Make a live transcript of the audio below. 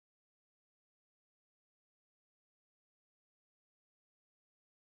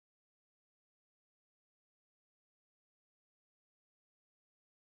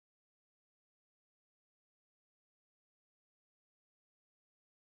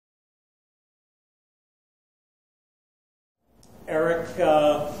Erik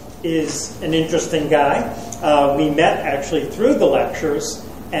is an interesting guy. We met actually through the lectures,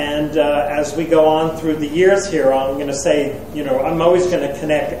 and as we go on through the years here, I'm going to say, I'm always going to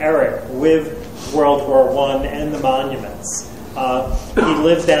connect Erik with World War I and the monuments. He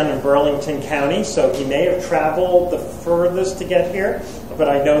lived down in Burlington County, so he may have traveled the furthest to get here, but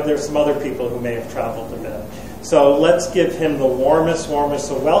I know there's some other people who may have traveled a bit. So let's give him the warmest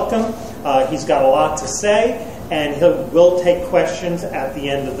of welcome. He's got a lot to say, and we'll take questions at the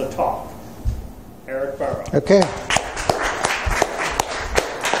end of the talk. Erik Burro. Okay.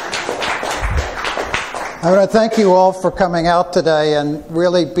 I want to thank you all for coming out today, and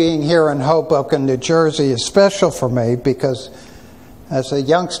really being here in Hoboken, New Jersey is special for me because as a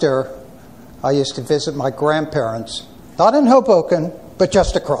youngster, I used to visit my grandparents, not in Hoboken, but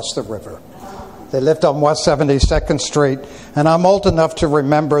just across the river. They lived on West 72nd Street, and I'm old enough to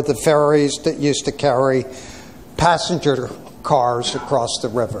remember the ferries that used to carry passenger cars across the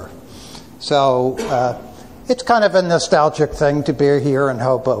river. So it's kind of a nostalgic thing to be here in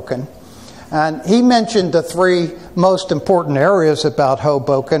Hoboken. And he mentioned the three most important areas about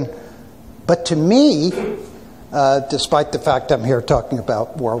Hoboken, but to me, despite the fact I'm here talking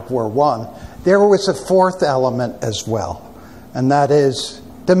about World War I, there was a fourth element as well, and that is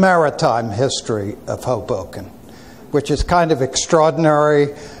the maritime history of Hoboken, which is kind of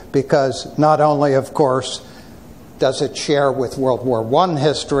extraordinary because not only, of course, does it share with World War I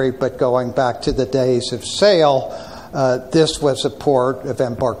history, but going back to the days of sail, this was a port of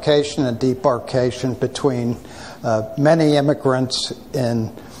embarkation and debarkation between many immigrants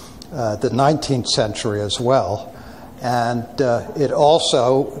in the 19th century as well. And it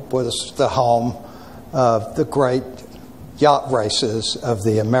also was the home of the great yacht races of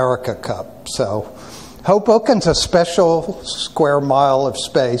the America Cup. So Hoboken's a special square mile of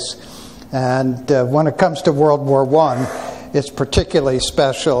space, and when it comes to World War I, it's particularly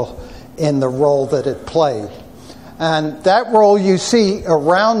special in the role that it played. And that role you see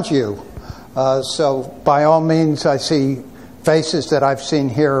around you. So by all means, I see faces that I've seen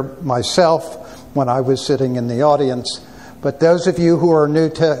here myself when I was sitting in the audience. But those of you who are new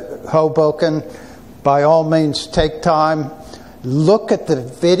to Hoboken, by all means, take time, look at the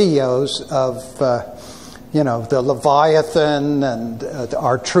videos of, the Leviathan and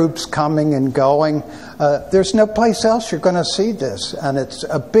our troops coming and going. There's no place else you're going to see this, and it's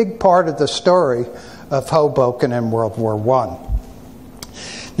a big part of the story of Hoboken in World War I.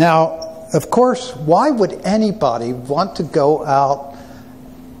 Now, of course, why would anybody want to go out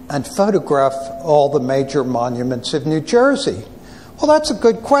and photograph all the major monuments of New Jersey? Well, that's a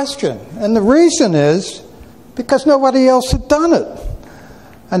good question. And the reason is because nobody else had done it.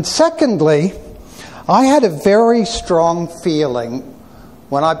 And secondly, I had a very strong feeling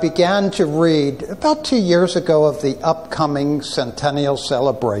when I began to read about 2 years ago of the upcoming centennial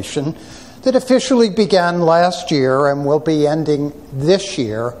celebration that officially began last year and will be ending this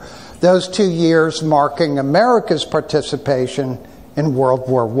year, those 2 years marking America's participation in World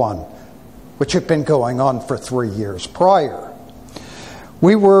War I, which had been going on for 3 years prior.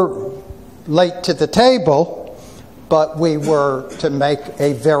 We were late to the table, but we were to make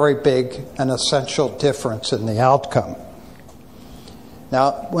a very big and essential difference in the outcome.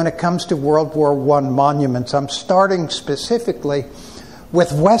 Now, when it comes to World War I monuments, I'm starting specifically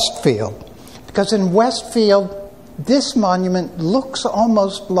with Westfield, because in Westfield, this monument looks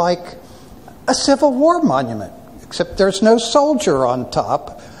almost like a Civil War monument, except there's no soldier on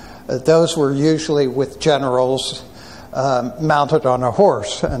top. Those were usually with generals mounted on a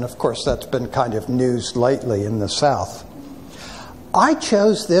horse, and of course that's been kind of news lately in the South. I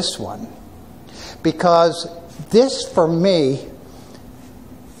chose this one because this, for me,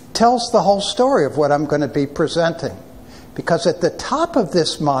 tells the whole story of what I'm going to be presenting. Because at the top of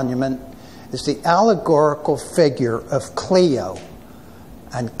this monument is the allegorical figure of Clio.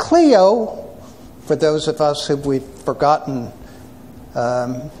 And Clio, for those of us who we've forgotten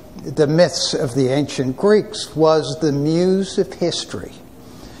the myths of the ancient Greeks, was the muse of history.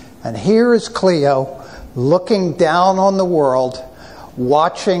 And here is Clio looking down on the world,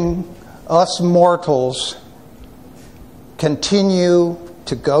 watching us mortals continue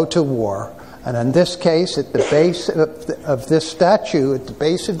to go to war. And in this case, at the base of this statue, at the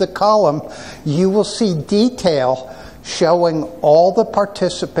base of the column, you will see detail showing all the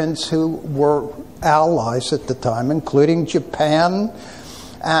participants who were allies at the time, including Japan,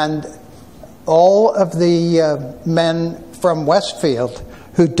 and all of the men from Westfield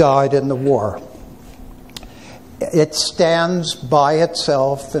who died in the war. It stands by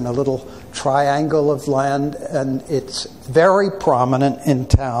itself in a little triangle of land, and it's very prominent in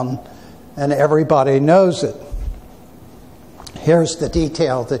town, and everybody knows it. Here's the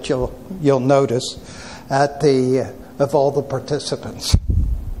detail that you'll notice of all the participants.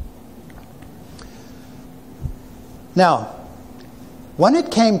 Now, when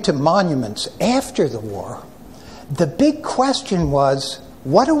it came to monuments after the war, the big question was,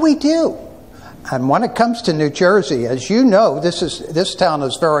 what do we do? And when it comes to New Jersey, as you know, this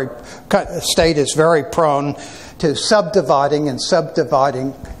state is very prone to subdividing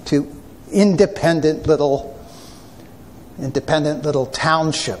to independent little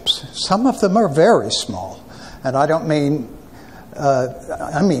townships. Some of them are very small, and I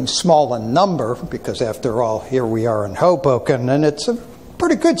mean small in number, because after all, here we are in Hoboken, and it's a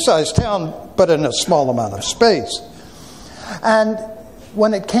pretty good-sized town, but in a small amount of space. And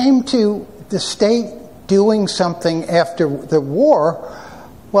when it came to the state doing something after the war,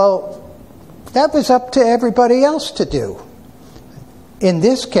 well, that was up to everybody else to do. In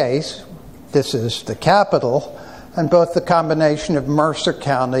this case, this is the capital, and both the combination of Mercer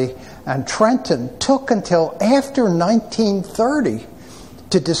County and Trenton took until after 1930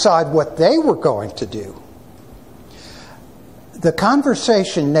 to decide what they were going to do. The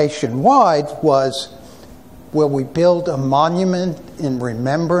conversation nationwide was, will we build a monument in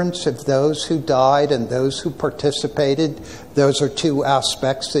remembrance of those who died and those who participated? Those are two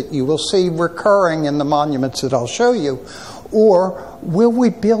aspects that you will see recurring in the monuments that I'll show you. Or will we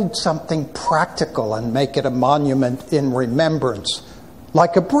build something practical and make it a monument in remembrance,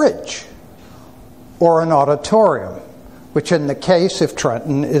 like a bridge or an auditorium, which in the case of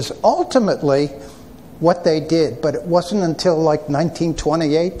Trenton is ultimately what they did. But it wasn't until like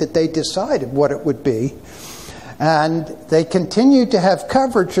 1928 that they decided what it would be. And they continued to have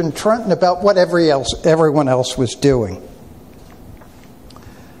coverage in Trenton about what everyone else was doing.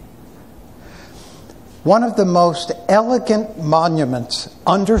 One of the most elegant monuments,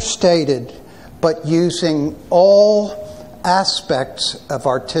 understated, but using all aspects of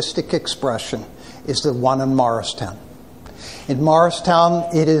artistic expression, is the one in Morristown. In Morristown,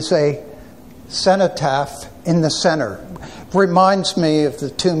 it is a cenotaph in the center. Reminds me of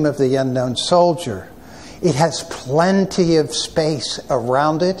the Tomb of the Unknown Soldier. It has plenty of space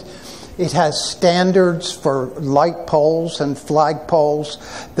around it. It has standards for light poles and flag poles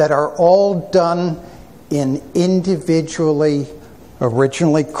that are all done in individually,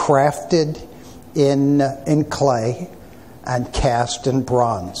 originally crafted in clay and cast in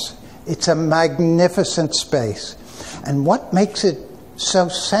bronze. It's a magnificent space. And what makes it so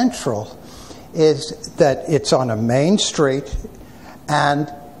central is that it's on a main street and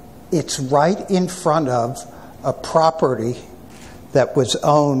it's right in front of a property that was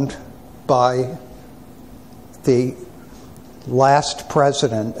owned by the last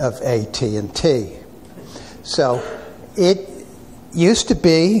president of AT&T. So it used to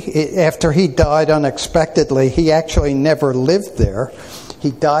be, after he died unexpectedly, he actually never lived there.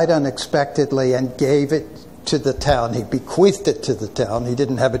 He died unexpectedly and gave it to the town. He bequeathed it to the town. He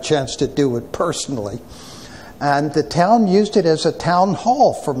didn't have a chance to do it personally. And the town used it as a town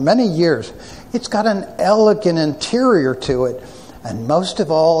hall for many years. It's got an elegant interior to it. And most of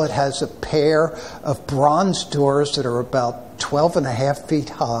all, it has a pair of bronze doors that are about 12.5 feet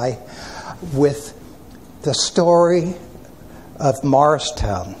high with the story of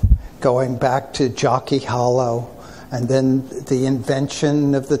Morristown going back to Jockey Hollow and then the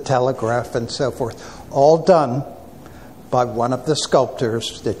invention of the telegraph and so forth, all done by one of the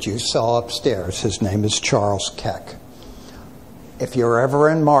sculptors that you saw upstairs. His name is Charles Keck. If you're ever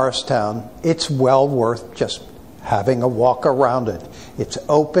in Morristown, it's well worth just having a walk around it. It's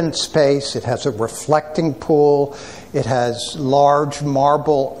open space. It has a reflecting pool. It has large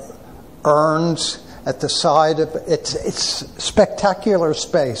marble urns at the side of it. It's spectacular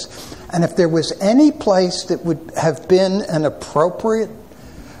space. And if there was any place that would have been an appropriate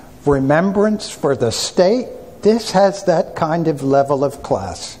remembrance for the state, this has that kind of level of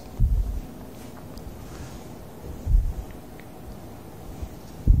class.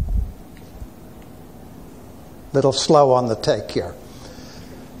 Little slow on the take here.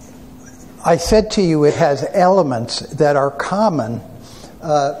 I said to you it has elements that are common,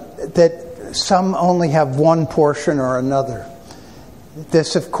 that some only have one portion or another.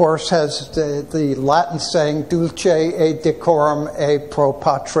 This, of course, has the Latin saying dulce et decorum et pro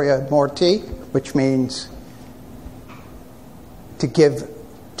patria morti, which means to give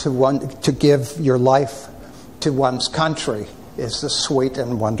your life to one's country is the sweet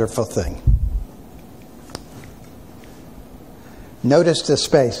and wonderful thing. Notice the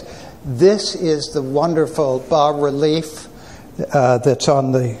space. This is the wonderful bas-relief that's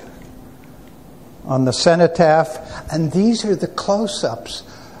on the cenotaph, and these are the close-ups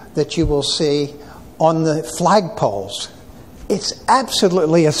that you will see on the flagpoles It's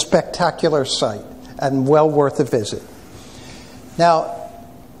absolutely a spectacular sight and well worth a visit. Now,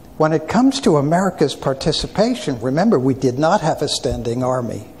 when it comes to America's participation, remember, we did not have a standing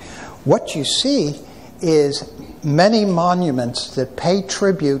army. What you see is many monuments that pay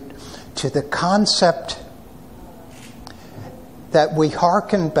tribute to the concept that we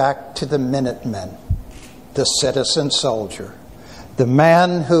hearken back to the Minutemen, the citizen soldier, the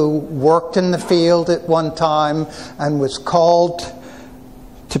man who worked in the field at one time and was called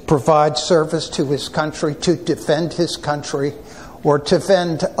to provide service to his country, to defend his country, or to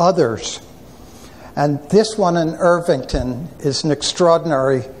defend others. And this one in Irvington is an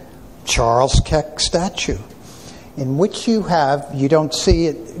extraordinary Charles Keck statue, in which you don't see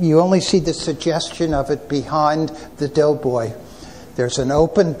it, you only see the suggestion of it behind the doughboy. There's an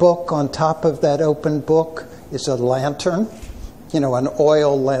open book. On top of that open book is a lantern, an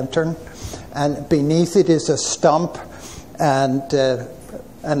oil lantern, and beneath it is a stump and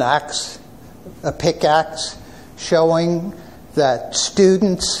an axe, a pickaxe, showing that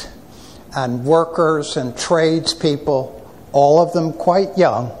students and workers and tradespeople, all of them quite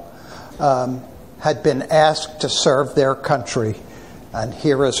young, had been asked to serve their country, and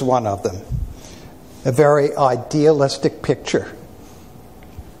here is one of them. A very idealistic picture.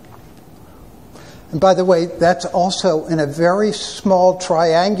 And by the way, that's also in a very small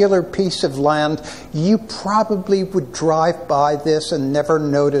triangular piece of land. You probably would drive by this and never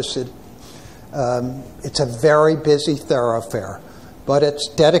notice it. It's a very busy thoroughfare, but it's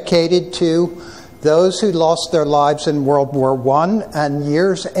dedicated to those who lost their lives in World War I, and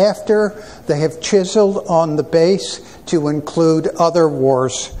years after, they have chiseled on the base to include other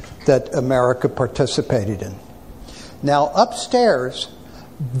wars that America participated in. Now, upstairs,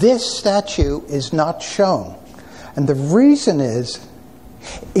 this statue is not shown. And the reason is,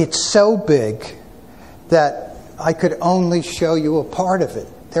 it's so big that I could only show you a part of it.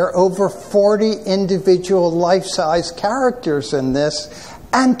 There are over 40 individual life-size characters in this,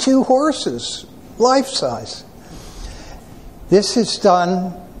 and 2 horses, life-size. This is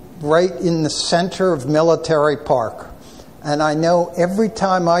done right in the center of Military Park. And I know every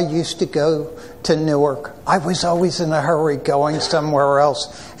time I used to go to Newark, I was always in a hurry going somewhere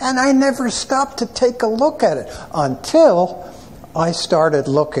else. And I never stopped to take a look at it until I started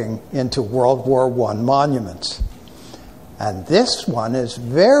looking into World War I monuments. And this one is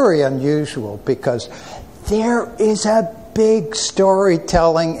very unusual because there is a big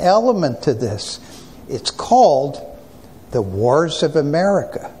storytelling element to this. It's called The Wars of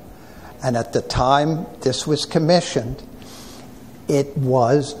America. And at the time this was commissioned, it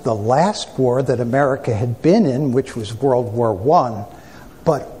was the last war that America had been in, which was World War I,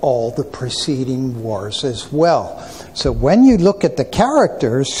 but all the preceding wars as well. So when you look at the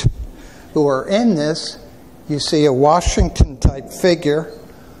characters who are in this, you see a Washington-type figure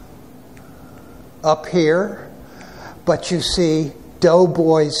up here, but you see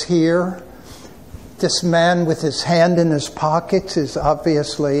doughboys here. This man with his hand in his pockets is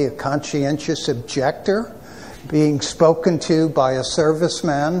obviously a conscientious objector, being spoken to by a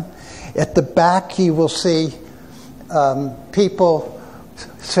serviceman. At the back, you will see people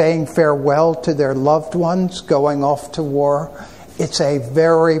saying farewell to their loved ones going off to war. It's a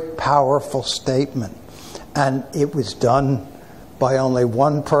very powerful statement. And it was done by only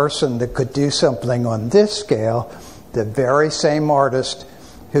one person that could do something on this scale, the very same artist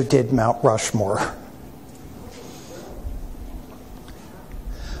who did Mount Rushmore.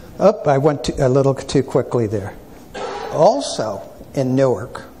 I went a little too quickly there. Also in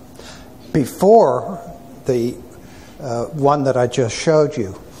Newark, before the one that I just showed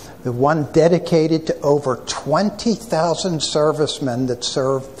you, the one dedicated to over 20,000 servicemen that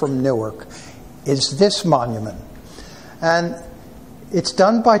served from Newark, is this monument. And it's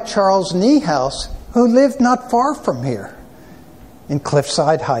done by Charles Niehaus, who lived not far from here in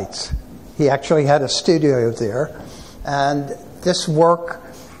Cliffside Heights. He actually had a studio there. And this work,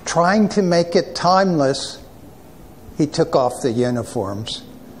 trying to make it timeless, he took off the uniforms.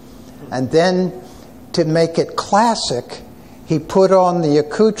 And then to make it classic, he put on the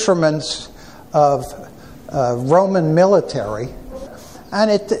accoutrements of Roman military. And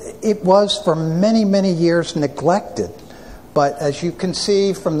it was for many, many years neglected. But as you can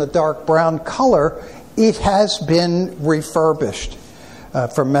see from the dark brown color, it has been refurbished.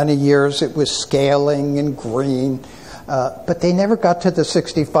 For many years it was scaling and green. But they never got to the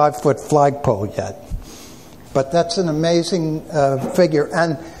 65-foot flagpole yet. But that's an amazing figure.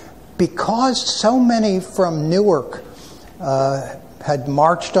 And because so many from Newark had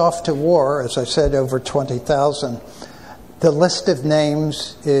marched off to war, as I said, over 20,000, the list of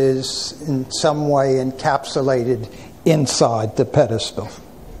names is in some way encapsulated inside the pedestal.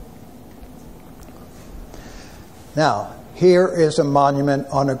 Now, here is a monument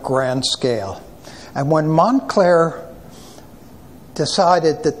on a grand scale. And when Montclair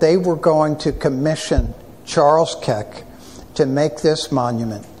decided that they were going to commission Charles Keck to make this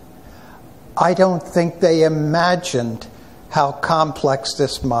monument, I don't think they imagined how complex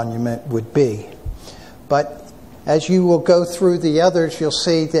this monument would be. But as you will go through the others, you'll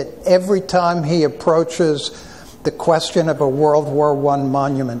see that every time he approaches the question of a World War I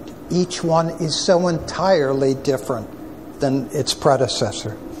monument, each one is so entirely different than its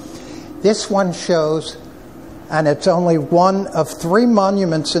predecessor. This one shows, and it's only one of 3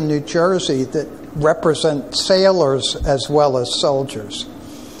 monuments in New Jersey that represent sailors as well as soldiers.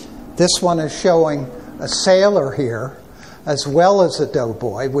 This one is showing a sailor here as well as a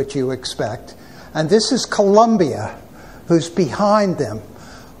doughboy, which you expect. And this is Columbia, who's behind them,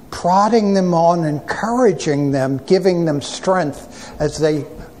 prodding them on, encouraging them, giving them strength as they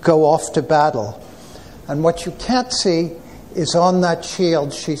go off to battle. And what you can't see is on that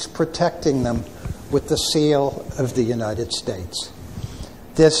shield, she's protecting them with the seal of the United States.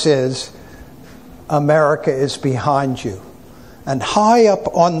 This is America is behind you. And high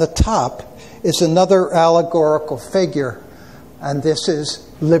up on the top is another allegorical figure, and this is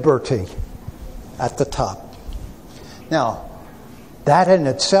liberty at the top. Now, that in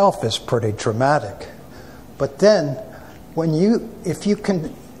itself is pretty dramatic. But then, if you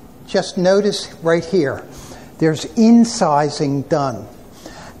can just notice right here, there's incising done.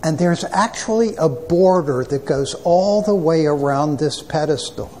 And there's actually a border that goes all the way around this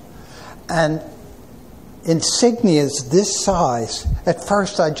pedestal. And insignias this size, at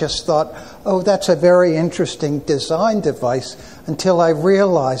first I just thought, oh, that's a very interesting design device, until I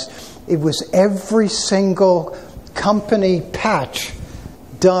realized it was every single company patch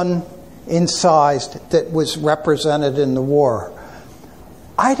done incised that was represented in the war.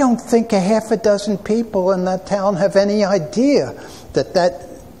 I don't think a half a dozen people in that town have any idea that that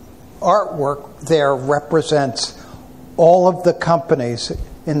artwork there represents all of the companies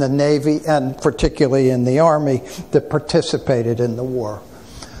in the Navy and particularly in the Army that participated in the war.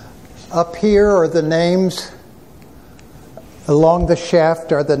 Up here are the names, along the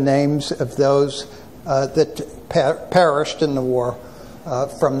shaft are the names of those that perished in the war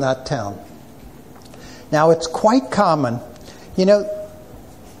from that town. Now, it's quite common,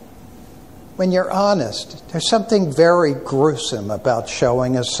 when you're honest, there's something very gruesome about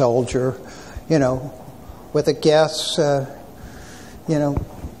showing a soldier, with a gas,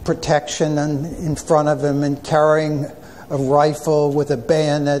 protection in front of him and carrying a rifle with a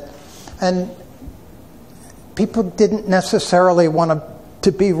bayonet. And people didn't necessarily want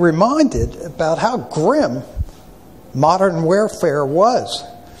to be reminded about how grim modern warfare was.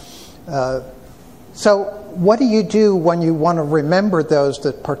 So what do you do when you want to remember those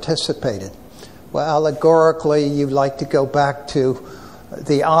that participated? Well, allegorically, you like to go back to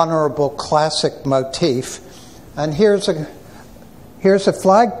the honorable classic motif. And here's a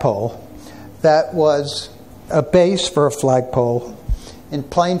flagpole that was a base for a flagpole in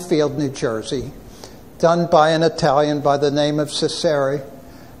Plainfield, New Jersey, done by an Italian by the name of Cesare.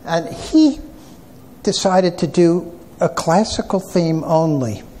 And he decided to do a classical theme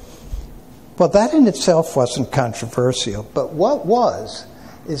only. Well, that in itself wasn't controversial, but what was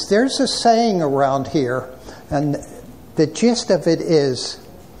is there's a saying around here, and the gist of it is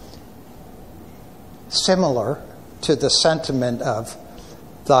similar to the sentiment of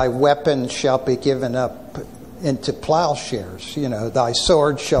thy weapon shall be given up into plowshares, thy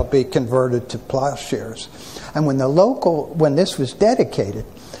sword shall be converted to plowshares. And when this was dedicated,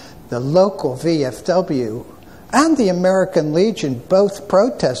 the local VFW and the American Legion both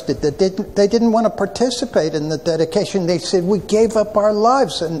protested that they didn't want to participate in the dedication. They said, we gave up our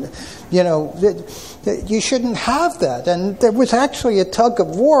lives, and you shouldn't have that. And there was actually a tug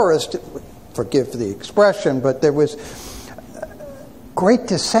of war, forgive the expression, but there was great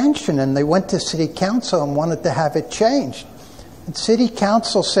dissension, and they went to city council and wanted to have it changed. And city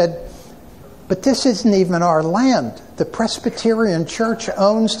council said, but this isn't even our land. The Presbyterian Church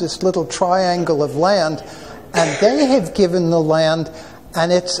owns this little triangle of land, and they have given the land,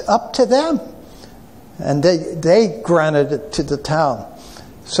 and it's up to them. And they granted it to the town.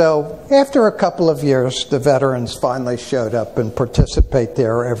 So after a couple of years, the veterans finally showed up and participate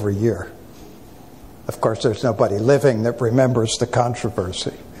there every year. Of course, there's nobody living that remembers the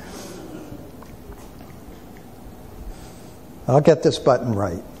controversy. I'll get this button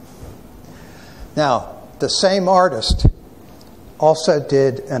right. Now, the same artist also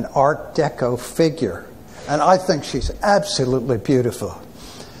did an Art Deco figure, and I think she's absolutely beautiful.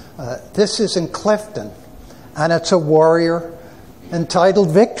 This is in Clifton, and it's a warrior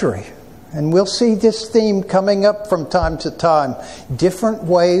entitled Victory. And we'll see this theme coming up from time to time, different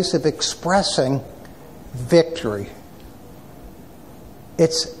ways of expressing victory.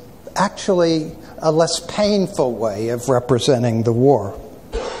 It's actually a less painful way of representing the war.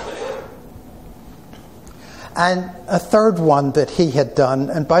 And a third one that he had done,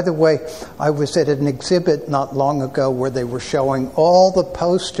 and by the way, I was at an exhibit not long ago where they were showing all the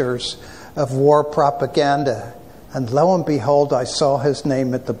posters of war propaganda. And lo and behold, I saw his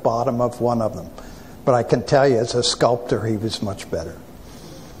name at the bottom of one of them. But I can tell you, as a sculptor, he was much better.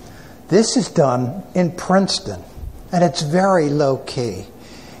 This is done in Princeton, and it's very low-key.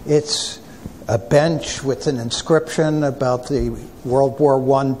 It's a bench with an inscription about the World War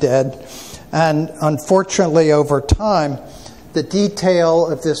I dead. And unfortunately, over time, the detail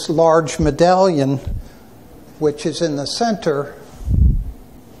of this large medallion, which is in the center,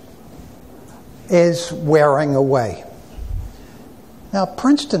 is wearing away. Now,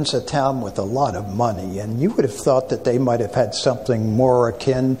 Princeton's a town with a lot of money, and you would have thought that they might have had something more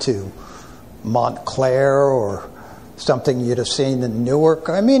akin to Montclair or something you'd have seen in Newark.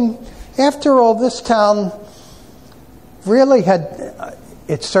 I mean, after all, this town really had,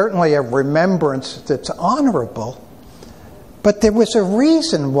 it's certainly a remembrance that's honorable, but there was a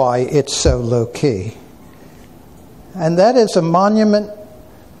reason why it's so low-key. And that is a monument.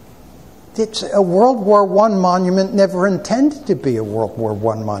 It's a World War I monument never intended to be a World War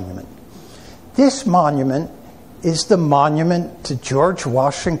I monument. This monument is the monument to George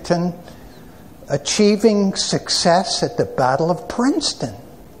Washington achieving success at the Battle of Princeton.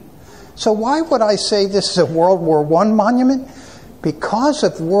 So why would I say this is a World War I monument? Because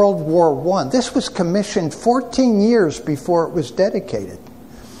of World War I. This was commissioned 14 years before it was dedicated.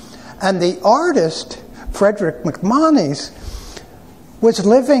 And the artist, Frederick McMonnies, was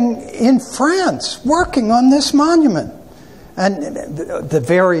living in France, working on this monument. And the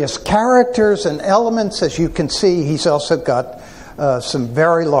various characters and elements, as you can see, he's also got some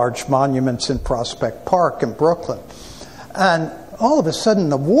very large monuments in Prospect Park in Brooklyn. And all of a sudden,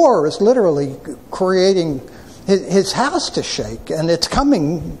 the war is literally creating his house to shake, and it's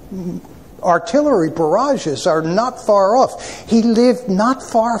coming. Artillery barrages are not far off. He lived not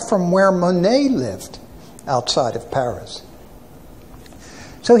far from where Monet lived, outside of Paris.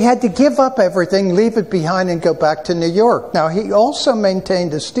 So he had to give up everything, leave it behind, and go back to New York. Now, he also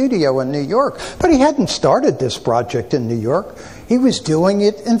maintained a studio in New York, but he hadn't started this project in New York. He was doing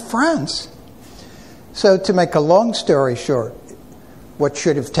it in France. So to make a long story short, what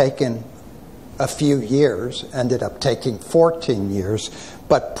should have taken a few years ended up taking 14 years.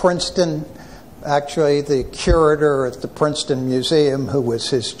 But Princeton, actually the curator at the Princeton Museum, who was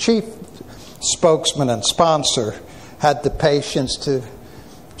his chief spokesman and sponsor, had the patience to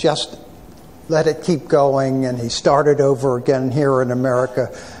just let it keep going, and he started over again here in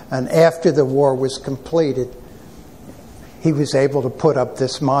America. And after the war was completed, he was able to put up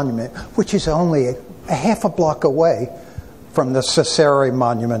this monument, which is only a half a block away from the Cesare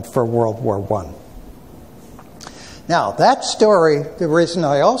Monument for World War I. Now, that story, the reason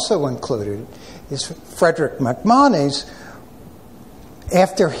I also included it, is Frederick McMonnies,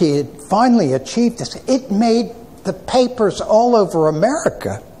 after he had finally achieved this, it made the papers all over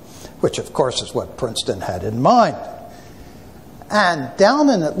America, which of course is what Princeton had in mind. And down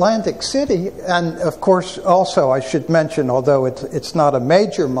in Atlantic City, and of course also I should mention, although it's not a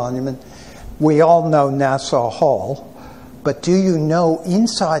major monument, we all know Nassau Hall. But do you know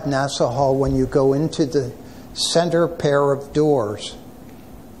inside Nassau Hall, when you go into the center pair of doors,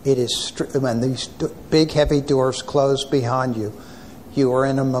 it is, when these big heavy doors close behind you, you are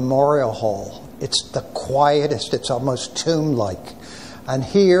in a memorial hall. It's the quietest, it's almost tomb-like. And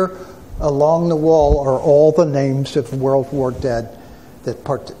here, along the wall, are all the names of World War dead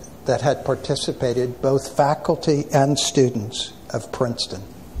that had participated, both faculty and students of Princeton.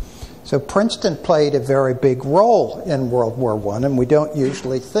 So Princeton played a very big role in World War I, and we don't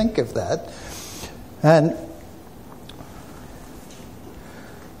usually think of that. And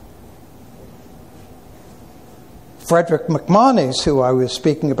Frederick McMonnies, who I was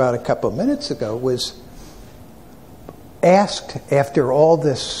speaking about a couple of minutes ago, was asked, after all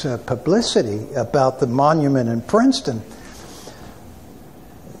this publicity about the monument in Princeton,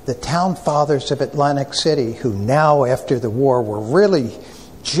 the town fathers of Atlantic City, who now after the war were really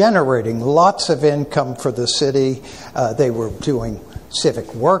generating lots of income for the city. They were doing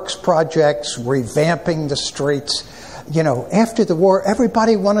civic works projects, revamping the streets. You know, after the war,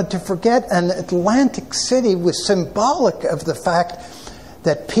 everybody wanted to forget, and Atlantic City was symbolic of the fact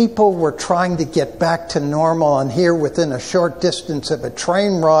that people were trying to get back to normal, and here within a short distance of a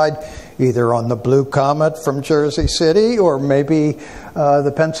train ride, either on the Blue Comet from Jersey City or maybe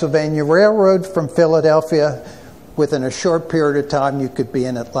the Pennsylvania Railroad from Philadelphia, within a short period of time you could be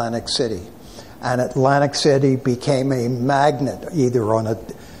in Atlantic City. And Atlantic City became a magnet, either on a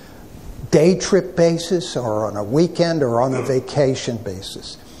day trip basis or on a weekend or on a vacation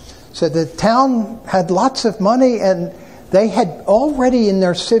basis. So the town had lots of money, and they had already in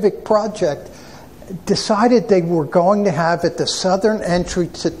their civic project decided they were going to have at the southern entry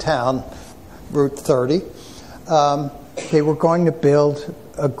to town, Route 30, they were going to build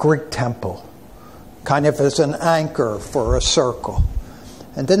a Greek temple, kind of as an anchor for a circle.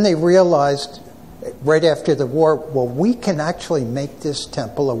 And then they realized right after the war, well, we can actually make this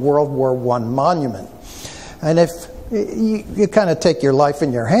temple a World War I monument. And if you kind of take your life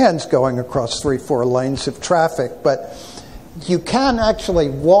in your hands going across 3-4 lanes of traffic, but you can actually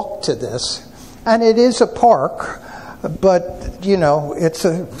walk to this, and it is a park, but, you know, it's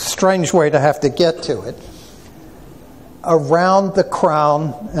a strange way to have to get to it. Around the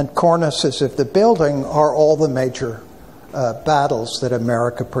crown and cornices of the building are all the major battles that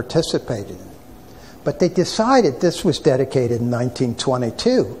America participated in. But they decided, this was dedicated in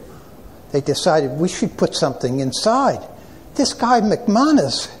 1922, they decided we should put something inside. This guy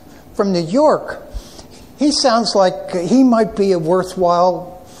McManus from New York, he sounds like he might be a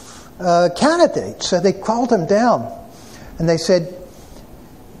worthwhile candidate. So they called him down and they said,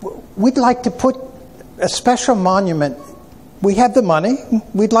 we'd like to put a special monument. We have the money.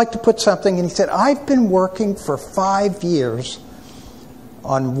 We'd like to put something. And he said, I've been working for 5 years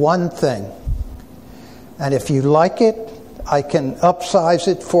on one thing. And if you like it, I can upsize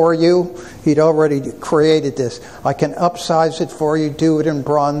it for you. He'd already created this. I can upsize it for you, do it in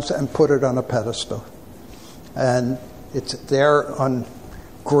bronze, and put it on a pedestal. And it's there on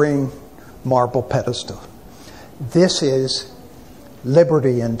green marble pedestal. This is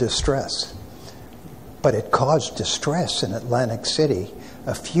liberty in distress. But it caused distress in Atlantic City.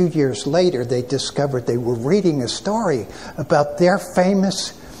 A few years later, they discovered they were reading a story about their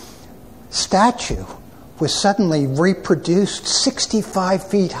famous statue was suddenly reproduced 65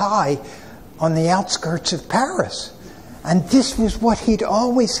 feet high on the outskirts of Paris. And this was what he'd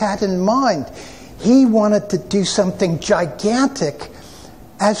always had in mind. He wanted to do something gigantic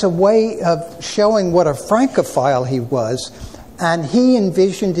as a way of showing what a Francophile he was. And he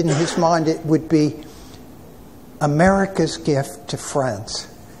envisioned in his mind it would be America's gift to France,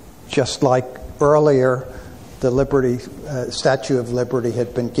 just like earlier the Statue of Liberty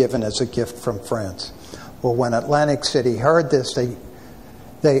had been given as a gift from France. Well, when Atlantic City heard this,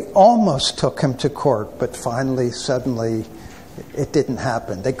 they almost took him to court, but finally, suddenly, it didn't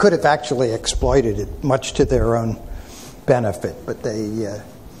happen. They could have actually exploited it, much to their own benefit, but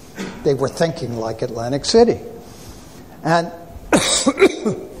they were thinking like Atlantic City. And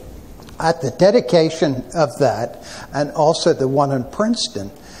at the dedication of that, and also the one in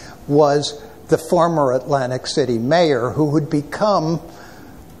Princeton, was the former Atlantic City mayor, who would become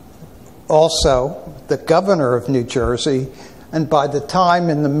also the governor of New Jersey, and by the time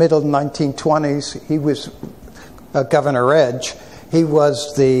in the middle 1920s he was Governor Edge, he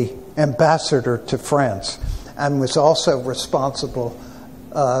was the ambassador to France and was also responsible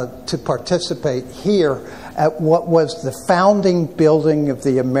to participate here at what was the founding building of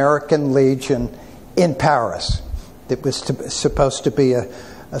the American Legion in Paris. It was supposed to be a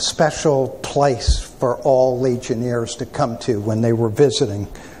special place for all legionnaires to come to when they were visiting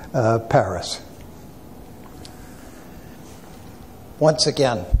Paris. Once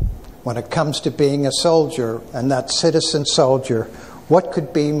again, when it comes to being a soldier, and that citizen soldier, what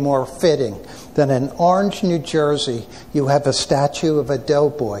could be more fitting than in Orange, New Jersey, you have a statue of a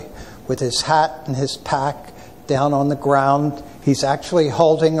doughboy with his hat and his pack down on the ground. He's actually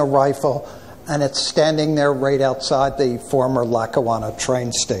holding a rifle, and it's standing there right outside the former Lackawanna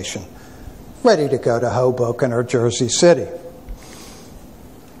train station, ready to go to Hoboken or Jersey City.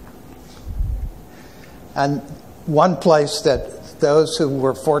 And one place that those who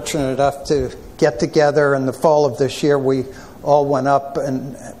were fortunate enough to get together in the fall of this year, we all went up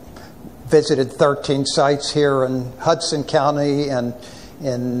and visited 13 sites here in Hudson County and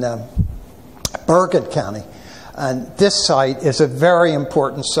in Bergen County. And this site is a very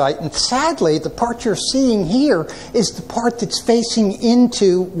important site. And sadly, the part you're seeing here is the part that's facing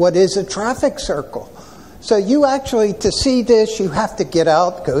into what is a traffic circle. So you actually, to see this, you have to get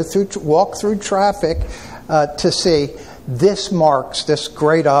out, walk through traffic to see. This marks this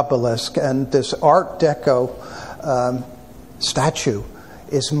great obelisk, and this Art Deco statue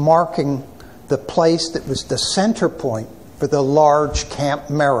is marking the place that was the center point for the large Camp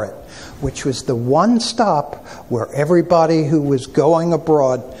Merritt, which was the one stop where everybody who was going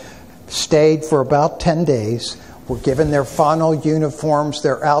abroad stayed for about 10 days, were given their final uniforms,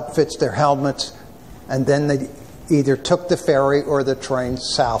 their outfits, their helmets, and then they either took the ferry or the train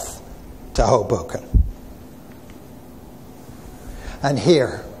south to Hoboken. And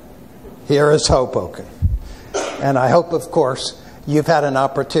here is Hoboken. And I hope, of course, you've had an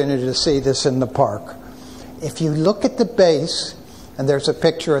opportunity to see this in the park. If you look at the base, and there's a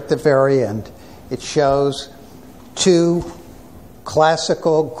picture at the very end, it shows two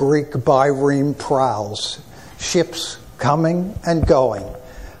classical Greek bireme prows, ships coming and going.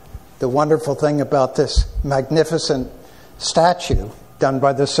 The wonderful thing about this magnificent statue, done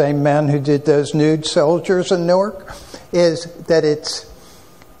by the same man who did those nude soldiers in Newark, is that it's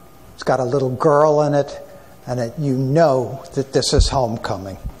got a little girl in it, and you know that this is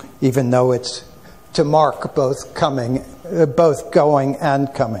homecoming, even though it's to mark both going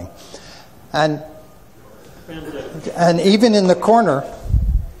and coming. And even in the corner,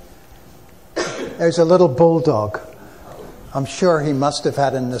 there's a little bulldog. I'm sure he must have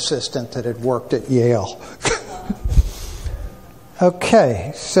had an assistant that had worked at Yale.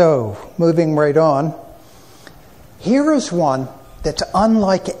 Okay, so moving right on. Here is one that's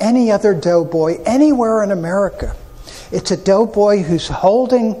unlike any other doughboy anywhere in America. It's a doughboy who's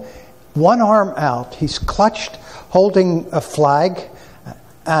holding one arm out. He's clutched, holding a flag,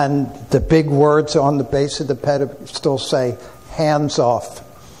 and the big words on the base of the pedestal say, "Hands off."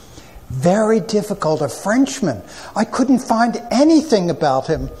 Very difficult. A Frenchman. I couldn't find anything about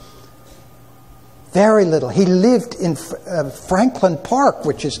him. Very little. He lived in Franklin Park,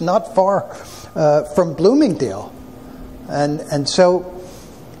 which is not far from Bloomingdale. And so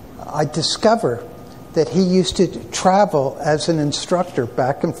I discover that he used to travel as an instructor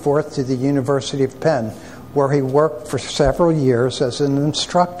back and forth to the University of Penn, where he worked for several years as an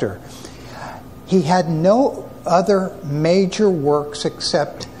instructor. He had no other major works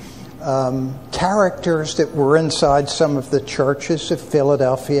except characters that were inside some of the churches of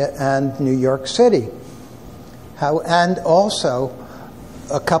Philadelphia and New York City. And also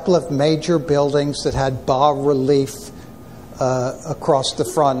a couple of major buildings that had bas-relief across the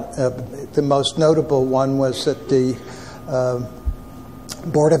front. The most notable one was at the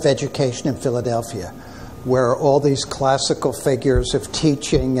Board of Education in Philadelphia, where all these classical figures of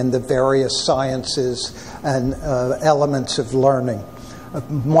teaching and the various sciences and elements of learning. A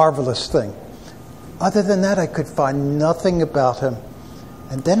marvelous thing. Other than that, I could find nothing about him.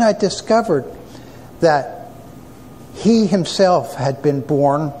 And then I discovered that he himself had been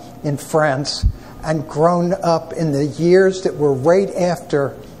born in France and grown up in the years that were right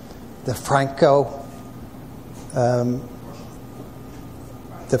after the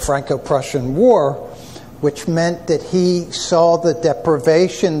Franco-Prussian War, which meant that he saw the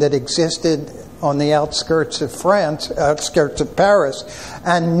deprivation that existed on the outskirts of Paris,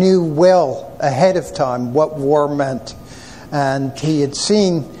 and knew well ahead of time what war meant. And he had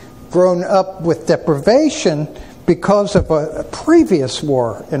grown up with deprivation because of a previous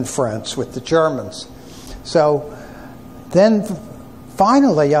war in France with the Germans. So then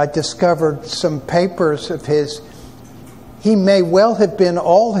finally I discovered some papers of his. He may well have been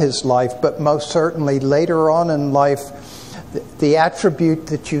all his life, but most certainly later on in life, the attribute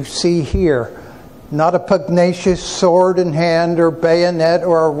that you see here, not a pugnacious sword in hand or bayonet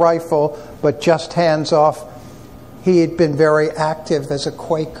or a rifle, but just hands off. He had been very active as a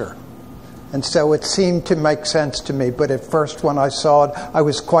Quaker. And so it seemed to make sense to me. But at first when I saw it, I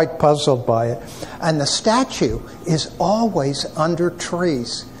was quite puzzled by it. And the statue is always under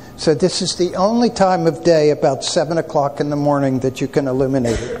trees. So this is the only time of day, about 7 o'clock in the morning, that you can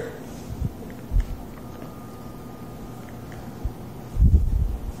illuminate it.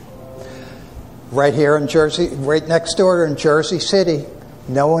 Right here in Jersey, right next door in Jersey City.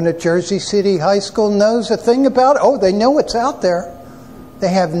 No one at Jersey City High School knows a thing about it. Oh, they know it's out there. They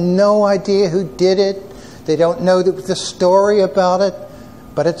have no idea who did it. They don't know the story about it.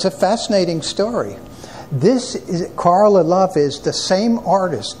 But it's a fascinating story. Carl Love is the same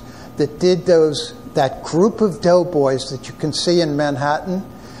artist that did that group of doughboys that you can see in Manhattan,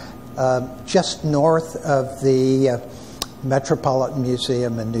 just north of the Metropolitan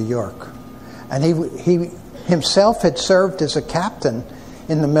Museum in New York. And he himself had served as a captain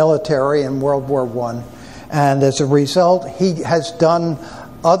in the military in World War I. And as a result, he has done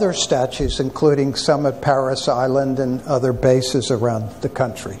other statues, including some at Paris Island and other bases around the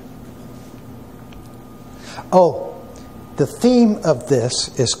country. Oh, the theme of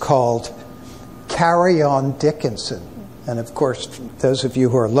this is called Carry On Dickinson. And of course, those of you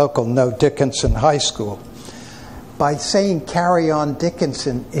who are local know Dickinson High School. by saying "Carry on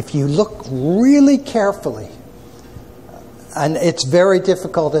Dickinson," if you look really carefully, and it's very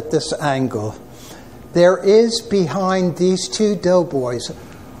difficult at this angle, there is behind these two doughboys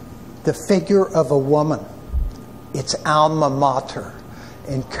the figure of a woman. It's alma mater,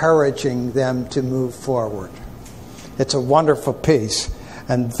 encouraging them to move forward. It's a wonderful piece,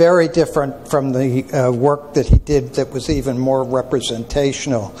 and very different from the work that he did that was even more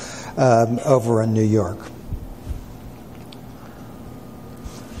representational over in New York.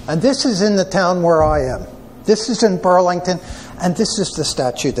 And this is in the town where I am. This is in Burlington, and this is the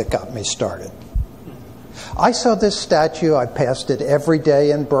statue that got me started. I saw this statue. I passed it every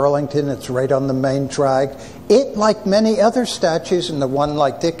day in Burlington. It's right on the main drag. It, like many other statues, and the one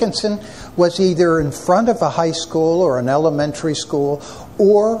like Dickinson, was either in front of a high school or an elementary school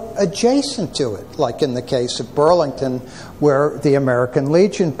or adjacent to it, like in the case of Burlington, where the American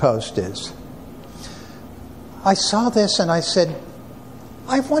Legion post is. I saw this and I said,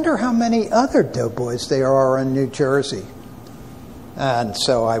 I wonder how many other doughboys there are in New Jersey. And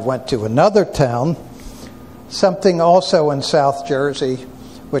so I went to another town, something also in South Jersey,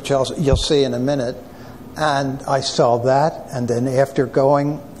 which you'll see in a minute, and I saw that. And then after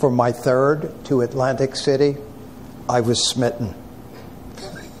going for my third to Atlantic City, I was smitten.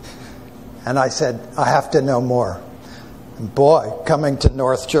 And I said, I have to know more. And boy, coming to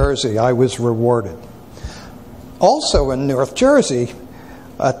North Jersey, I was rewarded. Also in North Jersey,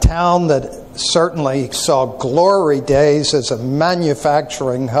 a town that certainly saw glory days as a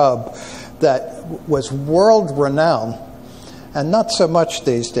manufacturing hub that was world-renowned, and not so much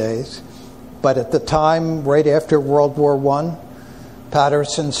these days, but at the time, right after World War I,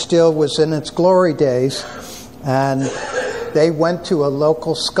 Paterson still was in its glory days, and they went to a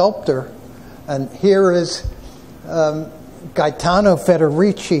local sculptor, and here is Gaetano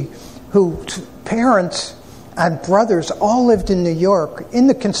Federici, whose parents and brothers all lived in New York in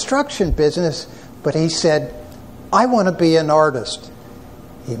the construction business, but he said, I want to be an artist.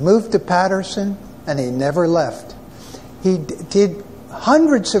 He moved to Paterson, and he never left. He did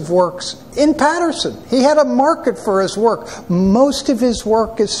hundreds of works in Paterson. He had a market for his work. Most of his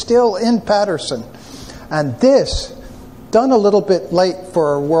work is still in Paterson. And this, done a little bit late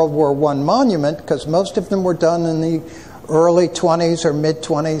for a World War I monument, because most of them were done in the early 20s or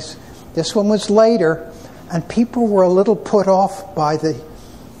mid-20s. This one was later, and people were a little put off by the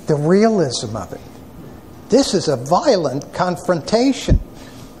realism of it. This is a violent confrontation,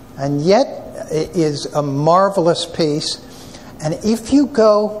 and yet it is a marvelous piece. And if you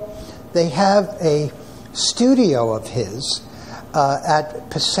go, they have a studio of his at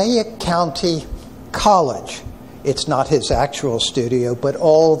Passaic County College. It's not his actual studio, but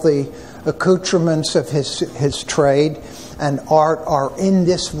all the accoutrements of his trade and art are in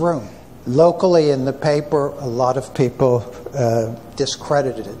this room. Locally in the paper, a lot of people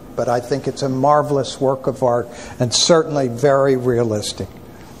discredited it, but I think it's a marvelous work of art and certainly very realistic.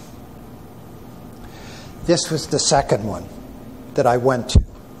 This was the second one that I went to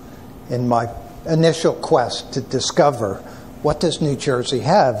in my initial quest to discover what does New Jersey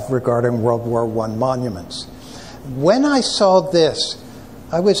have regarding World War I monuments. When I saw this,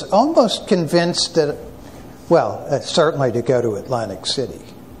 I was almost convinced that, certainly to go to Atlantic City.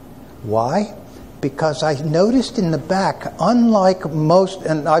 Why? Because I noticed in the back, unlike most,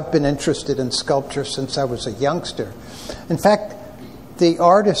 and I've been interested in sculpture since I was a youngster. In fact, the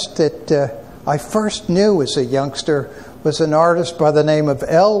artist that I first knew as a youngster was an artist by the name of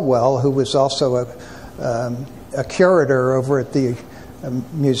Elwell, who was also a curator over at the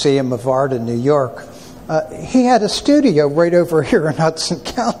Museum of Art in New York. He had a studio right over here in Hudson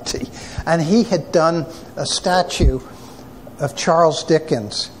County, and he had done a statue of Charles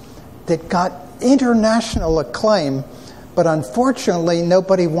Dickens that got international acclaim, but unfortunately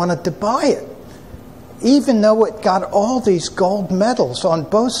nobody wanted to buy it, even though it got all these gold medals on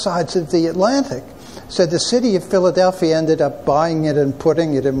both sides of the Atlantic. So the city of Philadelphia ended up buying it and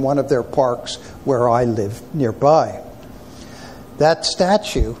putting it in one of their parks where I live nearby. That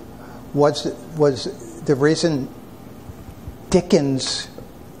statue was the reason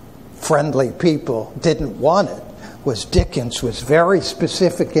Dickens-friendly people didn't want it. Was Dickens was very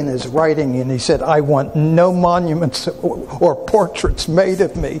specific in his writing, and he said, I want no monuments or portraits made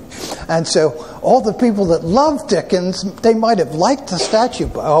of me. And so all the people that loved Dickens, they might have liked the statue,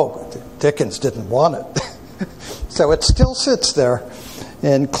 but Dickens didn't want it. So it still sits there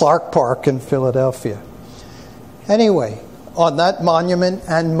in Clark Park in Philadelphia. Anyway, on that monument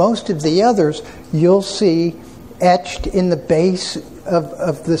and most of the others, you'll see etched in the base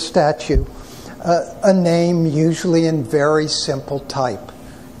of the statue a name, usually in very simple type.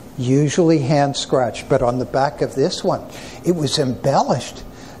 usually hand-scratched. But on the back of this one, it was embellished.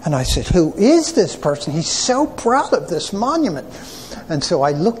 And I said, who is this person? He's so proud of this monument. And so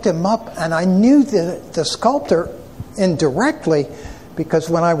I looked him up, and I knew the sculptor indirectly, because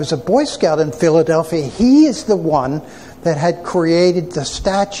when I was a Boy Scout in Philadelphia, he is the one that had created the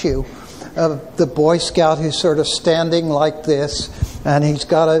statue of the Boy Scout who's sort of standing like this, and he's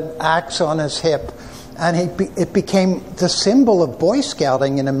got an axe on his hip. And it became the symbol of Boy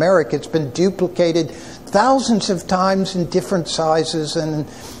Scouting in America. It's been duplicated thousands of times in different sizes and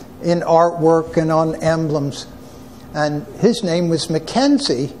in artwork and on emblems. And his name was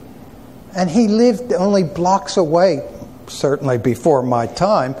Mackenzie, and he lived only blocks away, certainly before my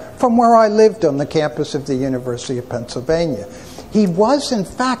time, from where I lived on the campus of the University of Pennsylvania. He was, in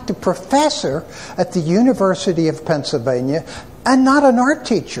fact, a professor at the University of Pennsylvania and not an art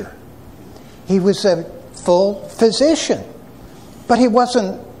teacher. He was a full physician, but he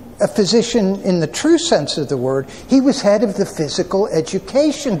wasn't a physician in the true sense of the word. He was head of the physical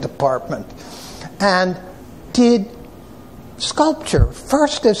education department and did sculpture,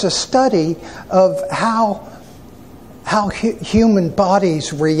 first as a study of how human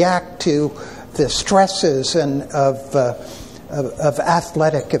bodies react to the stresses and of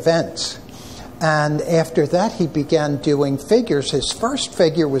athletic events. And after that, he began doing figures. His first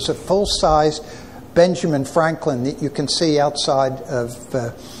figure was a full-size Benjamin Franklin that you can see outside of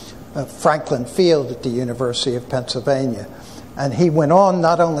Franklin Field at the University of Pennsylvania. And he went on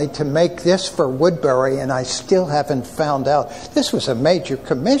not only to make this for Woodbury, and I still haven't found out. This was a major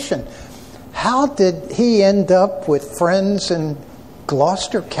commission. How did he end up with friends in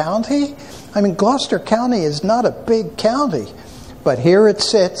Gloucester County? I mean, Gloucester County is not a big county, but here it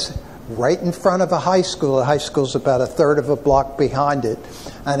sits right in front of a high school. The high school's about a third of a block behind it,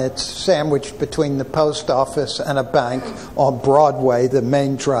 and it's sandwiched between the post office and a bank on Broadway, the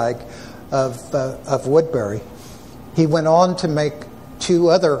main drag of Woodbury. He went on to make two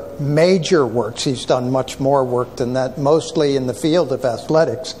other major works. He's done much more work than that, mostly in the field of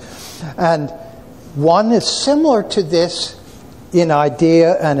athletics. And one is similar to this in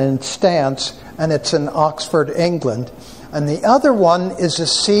idea and in stance, and it's in Oxford, England. And the other one is a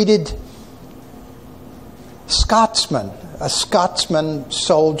seated Scotsman, a Scotsman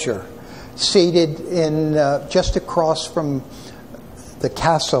soldier, seated in just across from the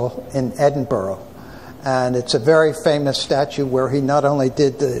castle in Edinburgh. And it's a very famous statue where he not only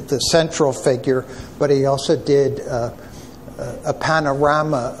did the central figure, but he also did a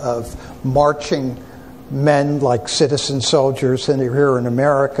panorama of marching men like citizen soldiers here in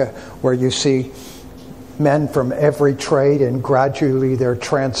America, where you see men from every trade, and gradually they're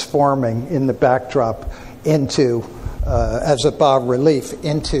transforming in the backdrop into, as a bas-relief,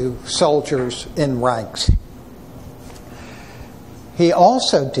 into soldiers in ranks. He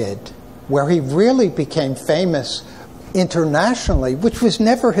also did, where he really became famous internationally, which was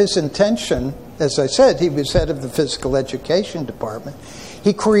never his intention. As I said, he was head of the physical education department.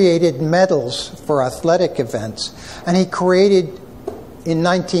 He created medals for athletic events, and he created, in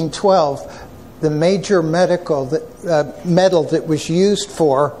 1912, the major medal that was used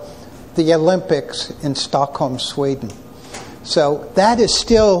for the Olympics in Stockholm, Sweden. So that is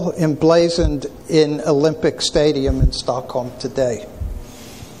still emblazoned in Olympic Stadium in Stockholm today.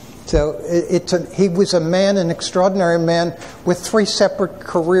 So he was a man, an extraordinary man, with three separate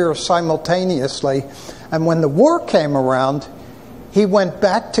careers simultaneously. And when the war came around, he went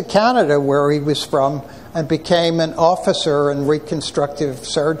back to Canada, where he was from, and became an officer in reconstructive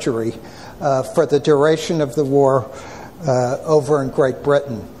surgery for the duration of the war over in Great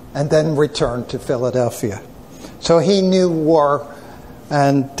Britain, and then returned to Philadelphia. So he knew war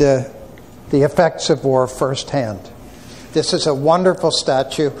and the effects of war firsthand. This is a wonderful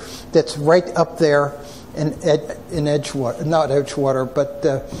statue that's right up there in Edgewater, not Edgewater, but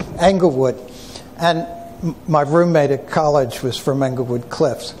Englewood. And my roommate at college was from Englewood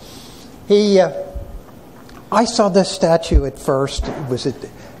Cliffs. I saw this statue at first. It was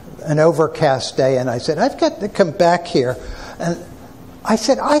an overcast day, and I said, I've got to come back here. And I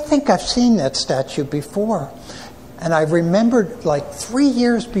said, I think I've seen that statue before. And I remembered, like 3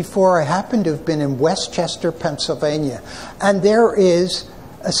 years before, I happened to have been in Westchester, Pennsylvania. And there is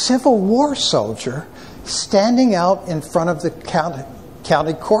a Civil War soldier standing out in front of the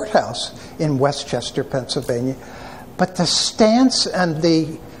county courthouse in Westchester, Pennsylvania. But the stance and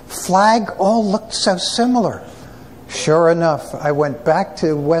the flag all looked so similar. Sure enough, I went back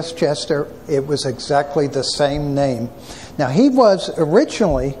to Westchester. It was exactly the same name. Now, he was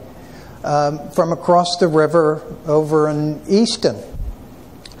originally from across the river over in Easton.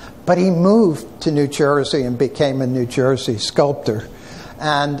 But he moved to New Jersey and became a New Jersey sculptor.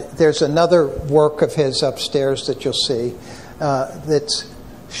 And there's another work of his upstairs that you'll see that's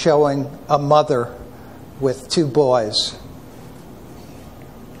showing a mother with 2 boys.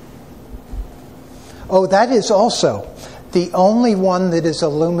 Oh, that is also the only one that is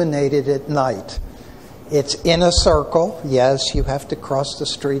illuminated at night. It's in a circle. Yes, you have to cross the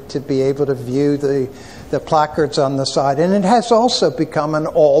street to be able to view the placards on the side. And it has also become an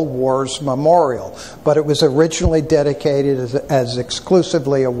all-wars memorial. But it was originally dedicated as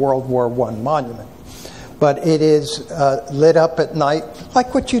exclusively a World War I monument. But it is lit up at night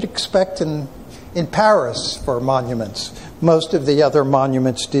like what you'd expect in Paris for monuments. Most of the other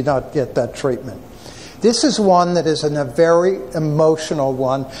monuments do not get that treatment. This is one that is a very emotional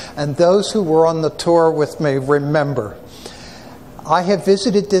one, and those who were on the tour with me remember. I have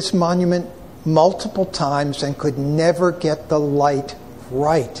visited this monument multiple times and could never get the light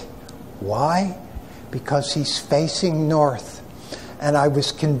right. Why? Because he's facing north. And I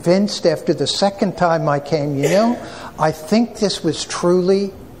was convinced after the second time I came, I think this was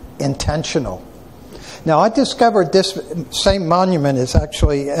truly intentional. Now, I discovered this same monument is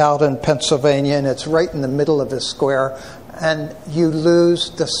actually out in Pennsylvania, and it's right in the middle of a square, and you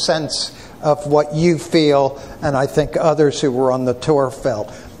lose the sense of what you feel, and I think others who were on the tour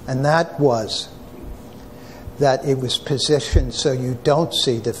felt. And that was that it was positioned so you don't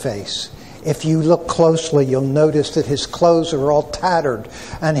see the face. If you look closely, you'll notice that his clothes are all tattered,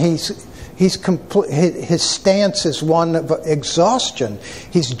 and his stance is one of exhaustion.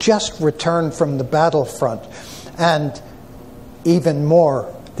 He's just returned from the battlefront. And even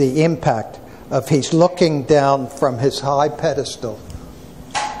more, the impact of he's looking down from his high pedestal.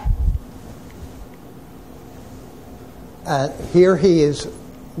 And here he is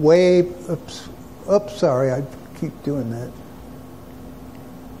way... Oops, sorry, I keep doing that.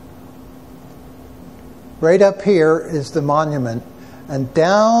 Right up here is the monument. And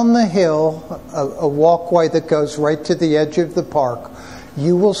down the hill, a walkway that goes right to the edge of the park,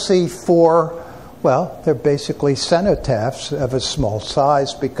 you will see 4, they're basically cenotaphs of a small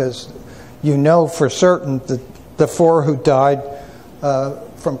size, because you know for certain that the 4 who died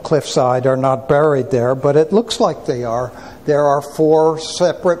from Cliffside are not buried there, but it looks like they are. There are 4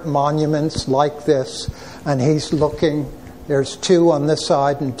 separate monuments like this, and he's looking. There's 2 on this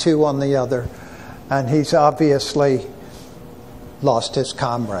side and 2 on the other, and he's obviously lost his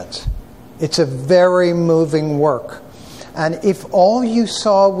comrades. It's a very moving work. And if all you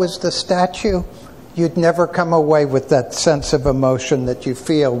saw was the statue, you'd never come away with that sense of emotion that you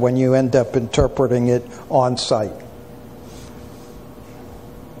feel when you end up interpreting it on site.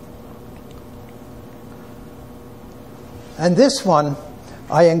 And this one,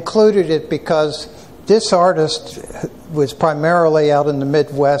 I included it because this artist was primarily out in the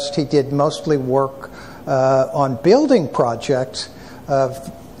Midwest. He did mostly work on building projects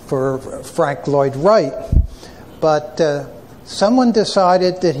for Frank Lloyd Wright. But someone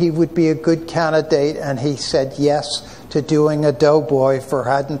decided that he would be a good candidate, and he said yes to doing a doughboy for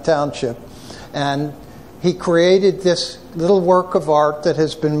Haddon Township. And he created this little work of art that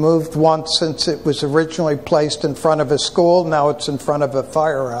has been moved once since it was originally placed in front of a school. Now it's in front of a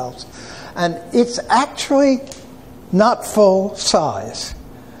firehouse. And it's actually not full size,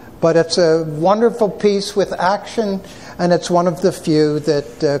 but it's a wonderful piece with action, and it's one of the few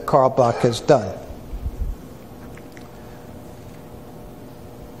that Carl Bach has done.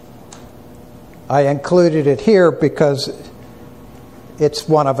 I included it here because it's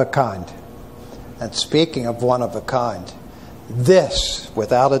one of a kind. And speaking of one of a kind, this,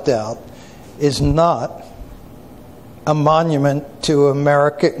 without a doubt, is not a monument to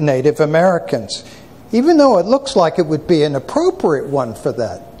Native Americans, even though it looks like it would be an appropriate one for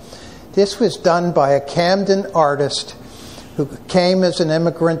that. This was done by a Camden artist who came as an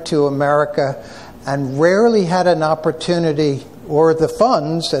immigrant to America and rarely had an opportunity or the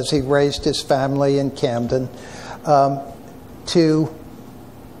funds, as he raised his family in Camden, to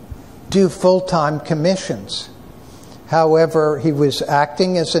do full-time commissions. However, he was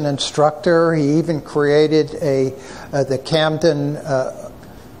acting as an instructor. He even created the Camden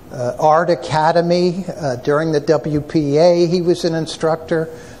Art Academy. During the WPA, he was an instructor.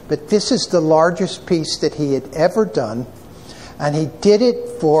 But this is the largest piece that he had ever done. And he did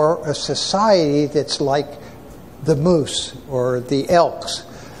it for a society that's like the Moose or the Elks,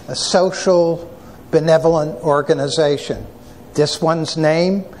 a social, benevolent organization. This one's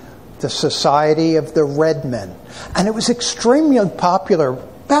name, the Society of the Red Men. And it was extremely popular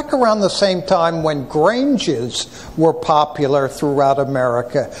back around the same time when granges were popular throughout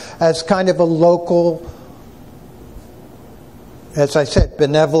America as kind of a local, as I said,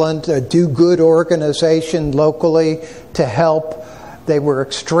 benevolent, do-good organization locally to help. They were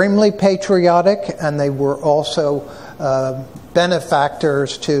extremely patriotic, and they were also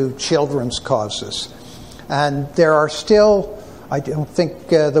benefactors to children's causes. And there are still, I don't think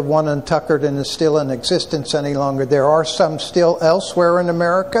the one in Tuckerton is still in existence any longer. There are some still elsewhere in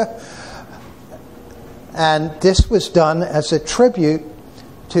America. And this was done as a tribute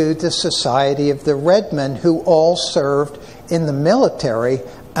to the Society of the Red Men, who all served in the military,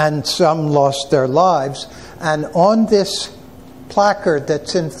 and some lost their lives. And on this placard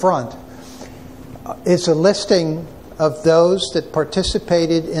that's in front is a listing of those that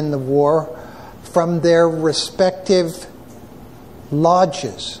participated in the war from their respective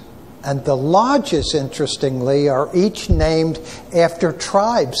lodges. And the lodges, interestingly, are each named after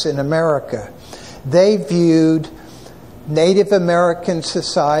tribes in America. They viewed Native American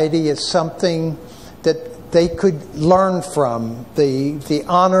society as something that they could learn from, the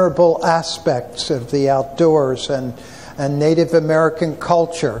honorable aspects of the outdoors and Native American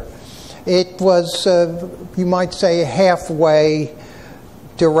culture. It was, you might say, a halfway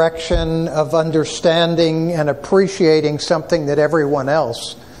direction of understanding and appreciating something that everyone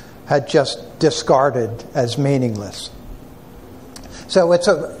else had just discarded as meaningless. So it's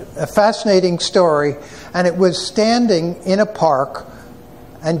a fascinating story, and it was standing in a park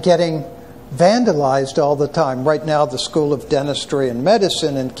and getting vandalized all the time. Right now, the School of Dentistry and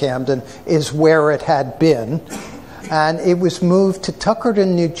Medicine in Camden is where it had been, and it was moved to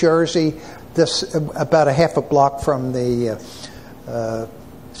Tuckerton, New Jersey, about a half a block from the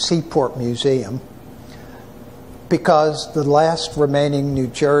Seaport Museum, because the last remaining New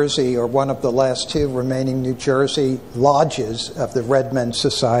Jersey, or one of the last two remaining New Jersey lodges of the Red Men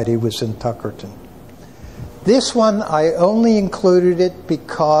Society, was in Tuckerton. This one, I only included it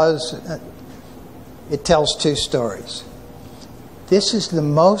because it tells two stories. This is the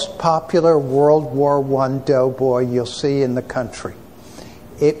most popular World War I doughboy you'll see in the country.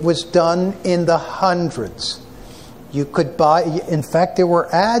 It was done in the hundreds. You could buy, in fact, there were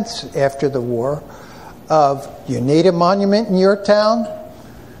ads after the war of, you need a monument in your town?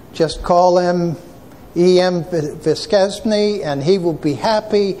 Just call him E.M. Viskesny, and he will be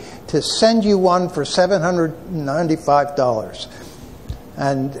happy to send you one for $795.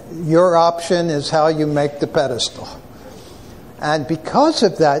 And your option is how you make the pedestal. And because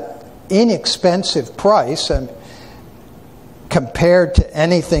of that inexpensive price, and compared to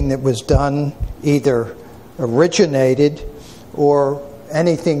anything that was done, either originated or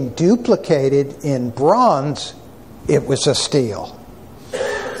anything duplicated in bronze, it was a steal.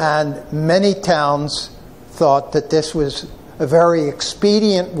 And many towns thought that this was a very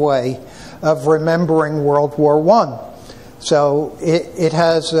expedient way of remembering World War I. So it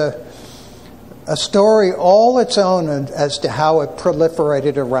has a story all its own as to how it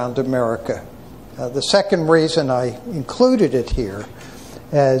proliferated around America. The second reason I included it here,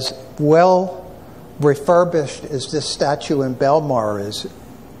 as well refurbished as this statue in Belmar is,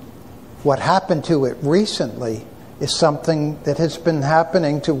 what happened to it recently is something that has been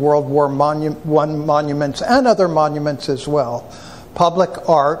happening to World War I monuments and other monuments as well. Public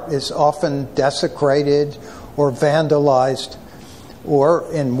art is often desecrated or vandalized, or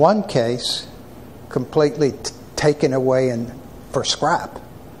in one case, completely taken away for scrap,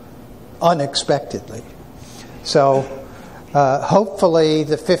 unexpectedly. So hopefully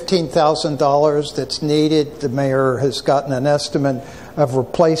the $15,000 that's needed, the mayor has gotten an estimate of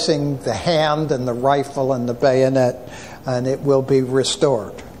replacing the hand and the rifle and the bayonet, and it will be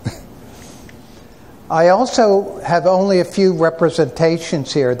restored. I also have only a few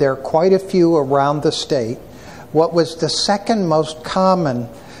representations here. There are quite a few around the state. What was the second most common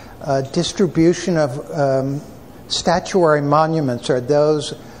distribution of statuary monuments are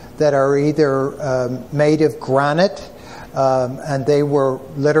those that are either made of granite, and they were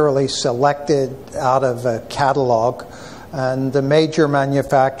literally selected out of a catalog, and the major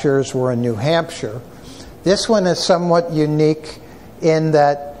manufacturers were in New Hampshire. This one is somewhat unique in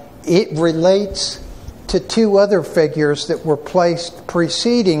that it relates to two other figures that were placed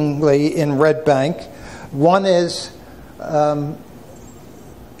precedingly in Red Bank. One is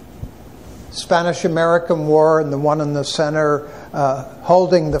Spanish-American War, and the one in the center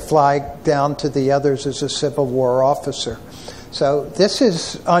holding the flag down to the others is a Civil War officer. So this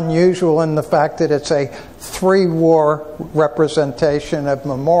is unusual in the fact that it's a three-war representation of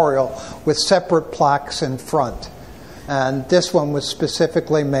memorial with separate plaques in front. And this one was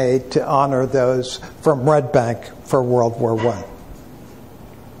specifically made to honor those from Red Bank for World War I.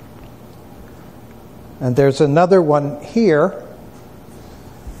 And there's another one here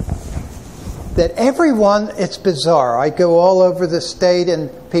that everyone, it's bizarre. I go all over the state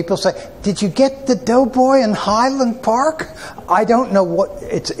and people say, did you get the doughboy in Highland Park? I don't know what,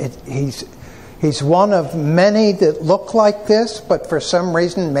 he's one of many that look like this, but for some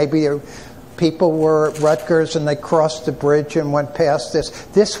reason, maybe people were at Rutgers and they crossed the bridge and went past this.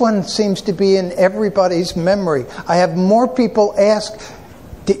 This one seems to be in everybody's memory. I have more people ask,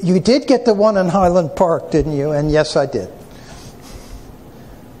 you did get the one in Highland Park, didn't you? And yes, I did.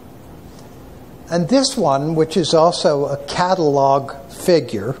 And this one, which is also a catalog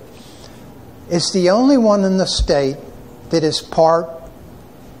figure, is the only one in the state that is part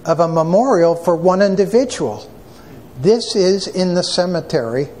of a memorial for one individual. This is in the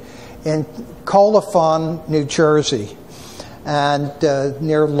cemetery in Colophon, New Jersey, and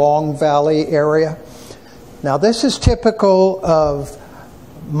near Long Valley area. Now, this is typical of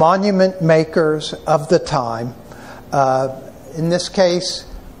monument makers of the time. In this case,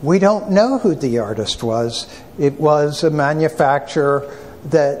 we don't know who the artist was. It was a manufacturer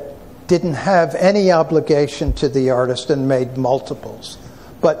that didn't have any obligation to the artist and made multiples,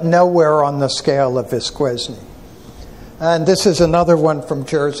 but nowhere on the scale of Visquezny. And this is another one from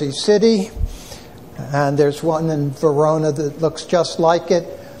Jersey City. And there's one in Verona that looks just like it.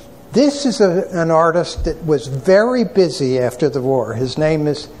 This is an artist that was very busy after the war. His name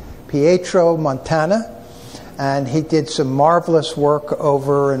is Pietro Montana. And he did some marvelous work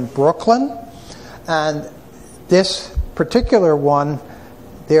over in Brooklyn. And this particular one,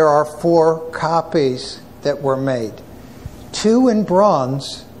 there are 4 copies that were made. 2 in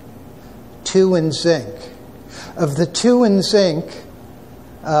bronze, 2 in zinc. Of the 2 in zinc,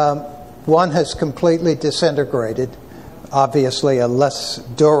 one has completely disintegrated, obviously a less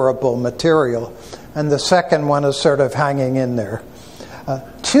durable material, and the second one is sort of hanging in there.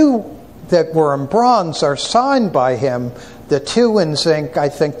 2 that were in bronze are signed by him. The 2 in zinc, I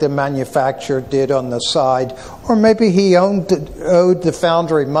think the manufacturer did on the side, or maybe he owed the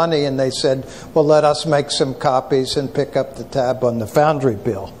foundry money and they said, well, let us make some copies and pick up the tab on the foundry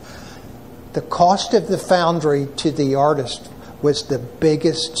bill. The cost of the foundry to the artist was the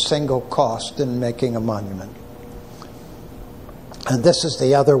biggest single cost in making a monument. And this is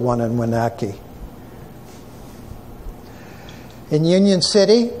the other one in Wenatchee. In Union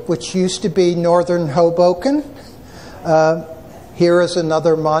City, which used to be northern Hoboken, here is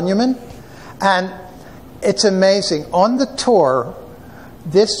another monument. And it's amazing. On the tour,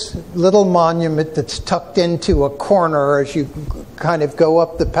 this little monument that's tucked into a corner as you kind of go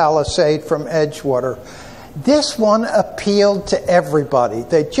up the palisade from Edgewater, this one appealed to everybody.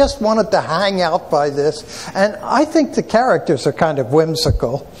 They just wanted to hang out by this. And I think the characters are kind of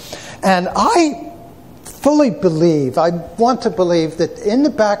whimsical. And I fully believe, I want to believe that in the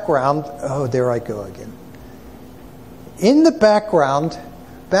background, oh, there I go again. In the background,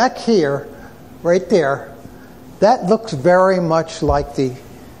 back here, right there, that looks very much like the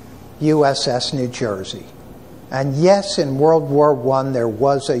USS New Jersey. And yes, in World War I, there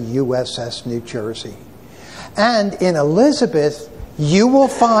was a USS New Jersey. And in Elizabeth, you will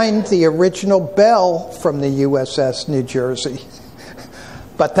find the original bell from the USS New Jersey.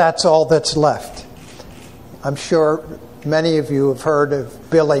 But that's all that's left. I'm sure many of you have heard of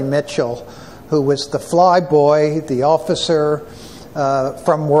Billy Mitchell, who was the flyboy, the officer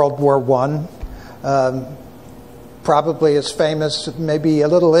from World War I. Probably as famous, maybe a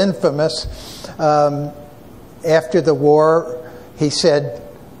little infamous. After the war, he said,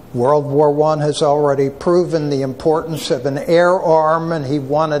 World War I has already proven the importance of an air arm, and he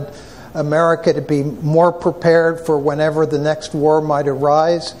wanted America to be more prepared for whenever the next war might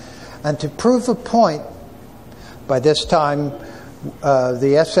arise. And to prove a point, by this time,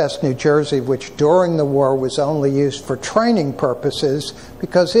 the SS New Jersey, which during the war was only used for training purposes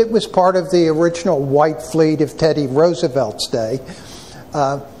because it was part of the original White Fleet of Teddy Roosevelt's day,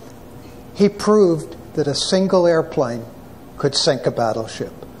 he proved that a single airplane could sink a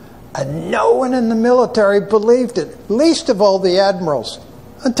battleship. And no one in the military believed it, least of all the admirals,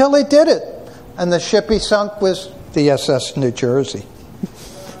 until he did it. And the ship he sunk was the SS New Jersey,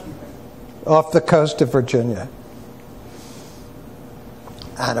 off the coast of Virginia.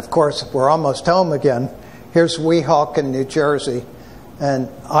 And of course, we're almost home again. Here's Weehawken, New Jersey. And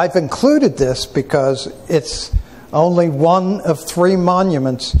I've included this because it's only one of 3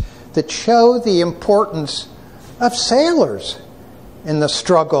 monuments that show the importance of sailors in the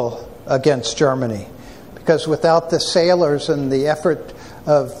struggle against Germany. Because without the sailors and the effort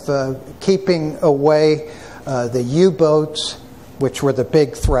of keeping away the U-boats, which were the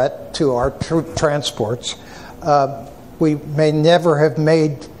big threat to our troop transports, we may never have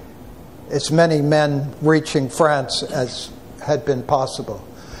made as many men reaching France as had been possible.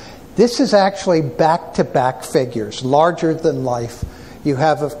 This is actually back-to-back figures, larger than life. You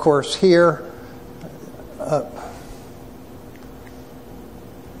have, of course, here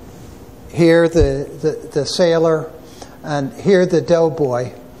the sailor, and here the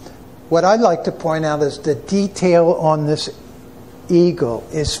doughboy. What I'd like to point out is the detail on this eagle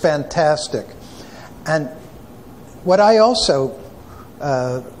is fantastic. And what I also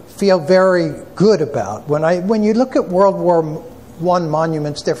feel very good about, when you look at World War I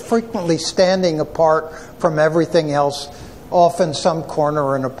monuments, they're frequently standing apart from everything else, often some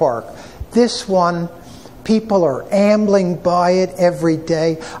corner in a park. This one, people are ambling by it every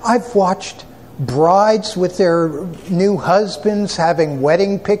day. I've watched brides with their new husbands having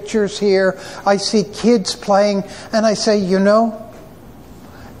wedding pictures here. I see kids playing, and I say,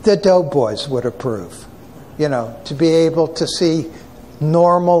 the doughboys would approve, to be able to see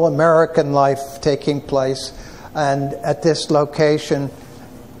normal American life taking place, and at this location,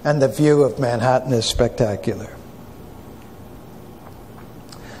 and the view of Manhattan is spectacular.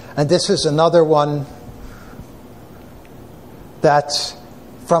 And this is another one that's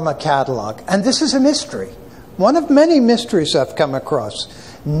from a catalog. And this is a mystery. One of many mysteries I've come across.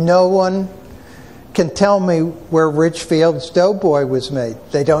 No one can tell me where Ridgefield's Doughboy was made.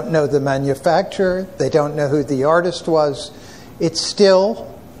 They don't know the manufacturer. They don't know who the artist was. It's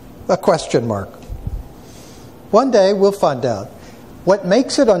still a question mark. One day we'll find out. What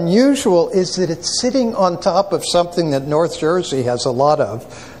makes it unusual is that it's sitting on top of something that North Jersey has a lot of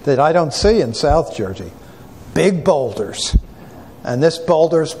that I don't see in South Jersey. Big boulders. And this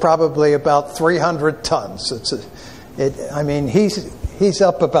boulder is probably about 300 tons. He's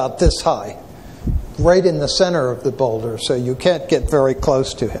up about this high, right in the center of the boulder, so you can't get very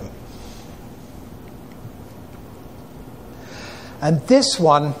close to him. And this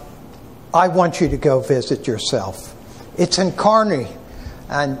one, I want you to go visit yourself. It's in Kearney,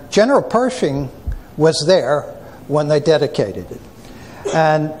 and General Pershing was there when they dedicated it.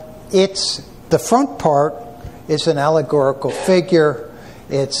 And the front part is an allegorical figure.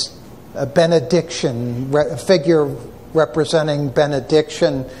 It's a benediction, a figure representing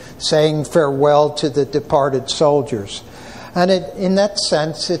benediction, saying farewell to the departed soldiers. And in that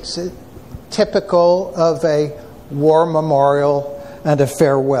sense, it's typical of a war memorial and a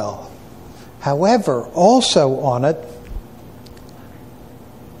farewell. However, also on it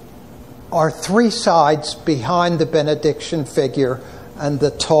are three sides behind the benediction figure and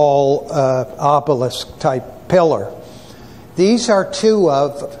the tall obelisk-type pillar. These are two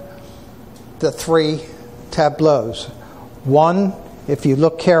of the three tableaus. One, if you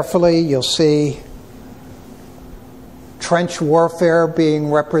look carefully, you'll see trench warfare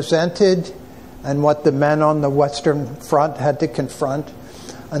being represented and what the men on the Western Front had to confront.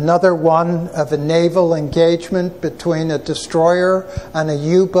 Another one of a naval engagement between a destroyer and a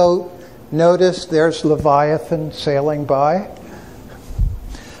U-boat. Notice there's Leviathan sailing by.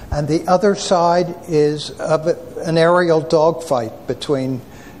 And the other side is of an aerial dogfight between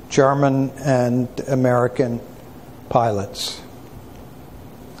German and American pilots.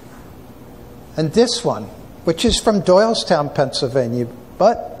 And this one, which is from Doylestown, Pennsylvania,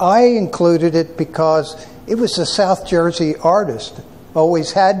 but I included it because it was a South Jersey artist,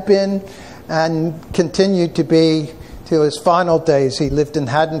 always had been and continued to be to his final days. He lived in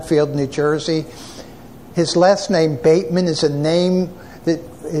Haddonfield, New Jersey. His last name, Bateman, is a name that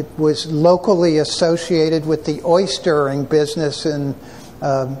it was locally associated with the oystering business in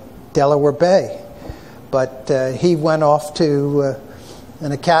Delaware Bay. But he went off to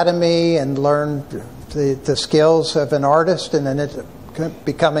an academy and learned the skills of an artist and ended up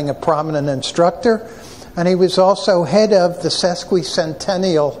becoming a prominent instructor. And he was also head of the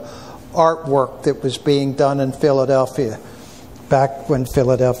sesquicentennial artwork that was being done in Philadelphia, back when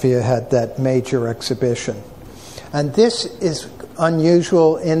Philadelphia had that major exhibition. And this is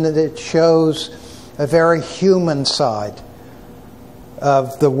unusual in that it shows a very human side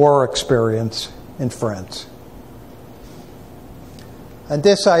of the war experience in France. And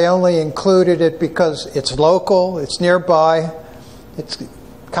this, I only included it because it's local, it's nearby, it's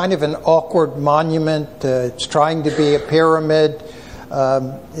kind of an awkward monument, it's trying to be a pyramid.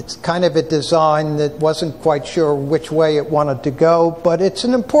 It's kind of a design that wasn't quite sure which way it wanted to go, but it's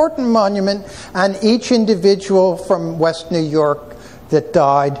an important monument, and each individual from West New York that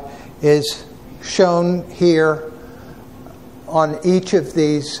died is shown here on each of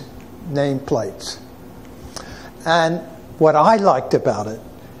these nameplates. And what I liked about it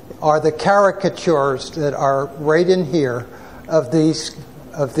are the caricatures that are right in here of these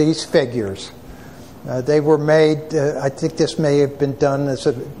figures. They were made, I think this may have been done as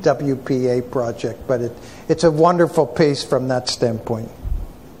a WPA project, but it's a wonderful piece from that standpoint.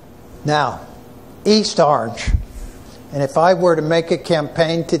 Now, East Orange. And if I were to make a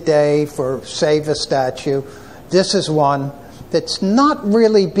campaign today for Save a Statue, this is one that's not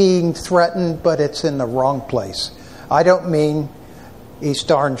really being threatened, but it's in the wrong place. I don't mean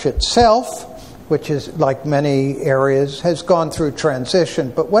East Orange itself, which is, like many areas, has gone through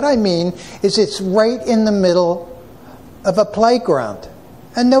transition. But what I mean is it's right in the middle of a playground,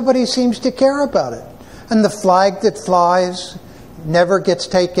 and nobody seems to care about it. And the flag that flies never gets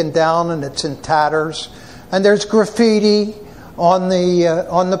taken down, and it's in tatters. And there's graffiti on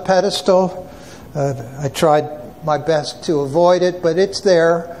the pedestal. I tried my best to avoid it, but it's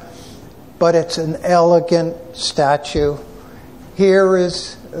there. But it's an elegant statue. Here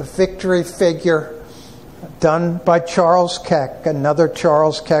is a victory figure done by Charles Keck, another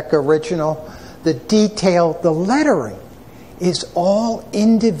Charles Keck original. The detail, the lettering, is all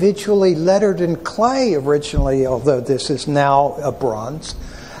individually lettered in clay originally, although this is now a bronze.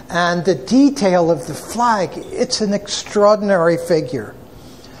 And the detail of the flag, it's an extraordinary figure.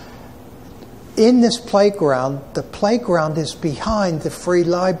 In this playground, the playground is behind the free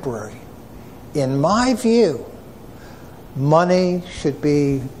library. In my view, money should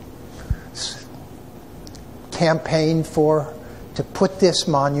be campaigned for to put this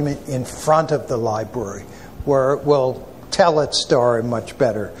monument in front of the library, where it will tell its story much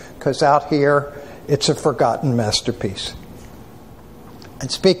better, because out here, it's a forgotten masterpiece.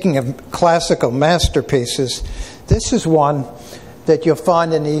 And speaking of classical masterpieces, this is one that you'll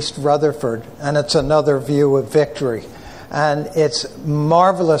find in East Rutherford, and it's another view of victory. And it's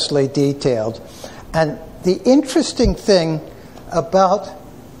marvelously detailed. And the interesting thing about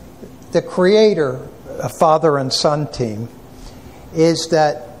the creator, a father and son team, is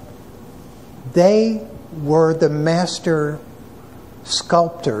that they were the master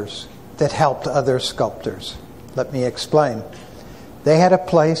sculptors that helped other sculptors. Let me explain. They had a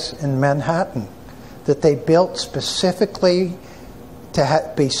place in Manhattan that they built specifically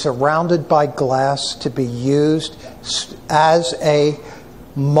to be surrounded by glass, to be used as a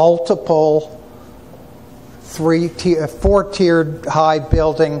multiple four-tiered high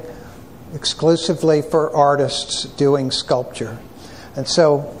building exclusively for artists doing sculpture. And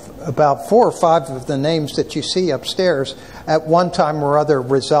so about 4 or 5 of the names that you see upstairs at one time or other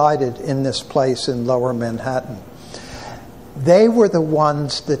resided in this place in Lower Manhattan. They were the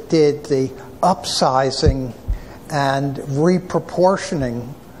ones that did the upsizing and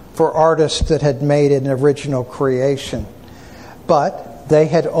reproportioning for artists that had made an original creation. But they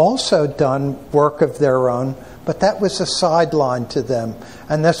had also done work of their own, but that was a sideline to them.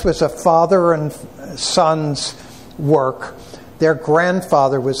 And this was a father and son's work. Their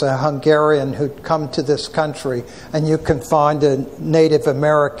grandfather was a Hungarian who'd come to this country, and you can find a Native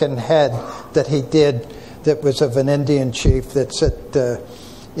American head that he did that was of an Indian chief that's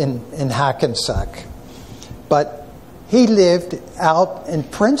in Hackensack. But he lived out in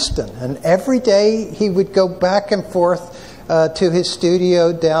Princeton, and every day he would go back and forth to his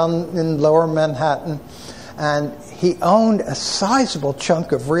studio down in Lower Manhattan, and he owned a sizable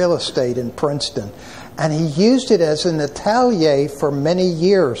chunk of real estate in Princeton, and he used it as an atelier for many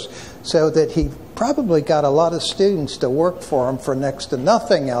years, so that he probably got a lot of students to work for him for next to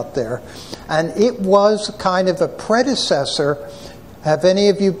nothing out there. And it was kind of a predecessor. Have any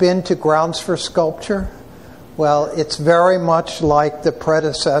of you been to Grounds for Sculpture? Well, it's very much like the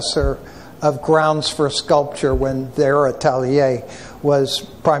predecessor of Grounds for Sculpture, when their atelier was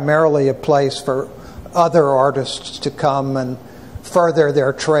primarily a place for other artists to come and further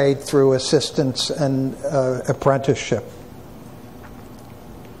their trade through assistance and apprenticeship.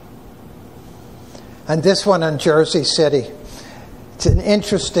 And this one in Jersey City. It's an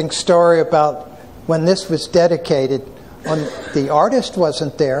interesting story about when this was dedicated. The artist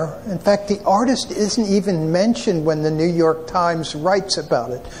wasn't there. In fact, the artist isn't even mentioned when the New York Times writes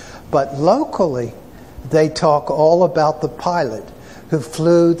about it. But locally, they talk all about the pilot who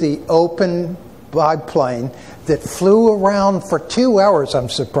flew the open biplane that flew around for 2 hours. I'm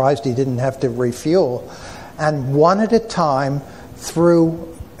surprised he didn't have to refuel. And one at a time threw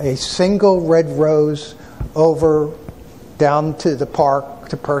a single red rose over down to the park,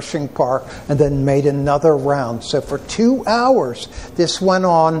 to Pershing Park, and then made another round. So for 2 hours, this went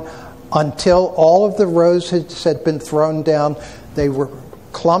on until all of the roses had been thrown down. They were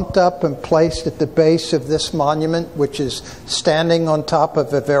clumped up and placed at the base of this monument, which is standing on top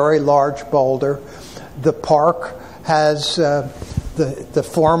of a very large boulder. The park has the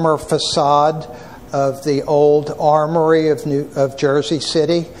former facade of the old armory of Jersey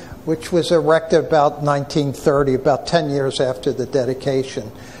City, which was erected about 1930, about 10 years after the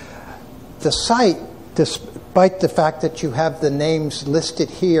dedication. The site despite the fact that you have the names listed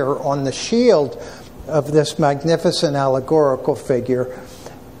here on the shield of this magnificent allegorical figure,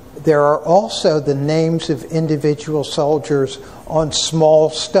 there are also the names of individual soldiers on small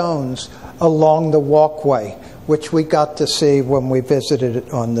stones along the walkway, which we got to see when we visited it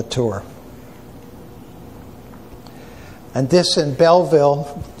on the tour. And this in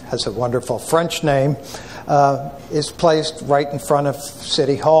Belleville, has a wonderful French name, is placed right in front of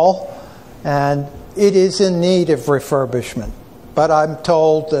City Hall, and it is in need of refurbishment, but I'm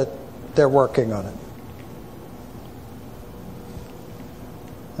told that they're working on it.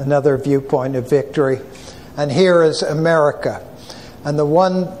 Another viewpoint of victory. And here is America. And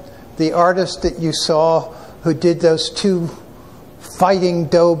the artist that you saw who did those two fighting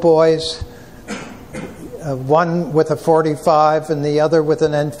doughboys, one with a .45 and the other with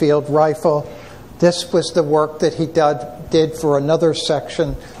an Enfield rifle, this was the work that he did for another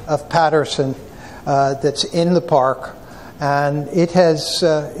section of Patterson that's in the park. And it's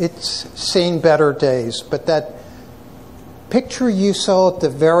seen better days. But that picture you saw at the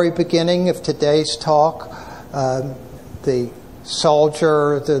very beginning of today's talk, the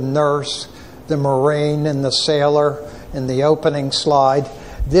soldier, the nurse, the Marine, and the sailor in the opening slide,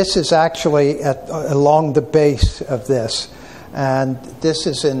 this is actually along the base of this. And this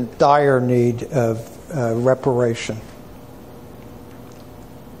is in dire need of reparation.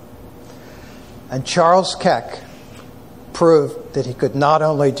 And Charles Keck proved that he could not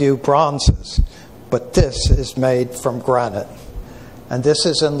only do bronzes, but this is made from granite. And this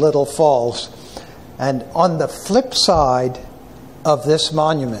is in Little Falls. And on the flip side of this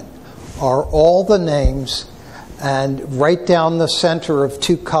monument are all the names, and right down the center of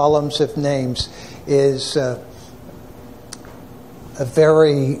two columns of names is a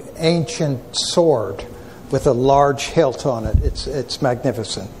very ancient sword with a large hilt on it. It's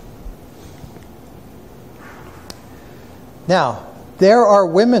magnificent. Now, there are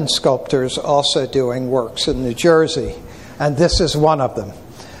women sculptors also doing works in New Jersey, and this is one of them.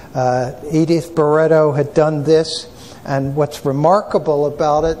 Edith Barreto had done this, and what's remarkable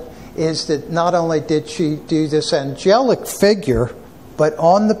about it is that not only did she do this angelic figure, but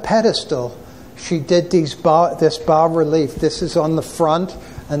on the pedestal, she did this bas-relief. This is on the front,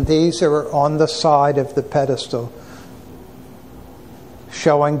 and these are on the side of the pedestal,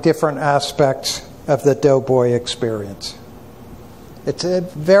 showing different aspects of the doughboy experience. It's a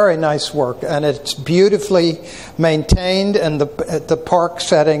very nice work, and it's beautifully maintained, and the park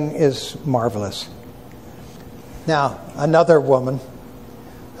setting is marvelous. Now, another woman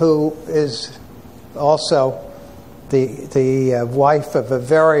who is also the wife of a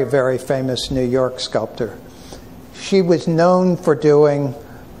very, very famous New York sculptor. She was known for doing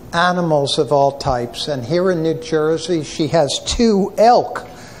animals of all types, and here in New Jersey she has 2 elk.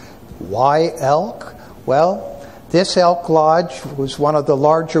 Why elk? Well, this elk lodge was one of the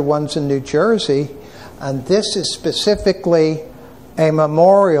larger ones in New Jersey, and this is specifically a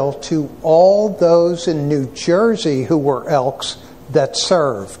memorial to all those in New Jersey who were elks that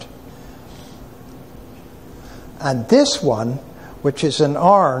served. And this one, which is in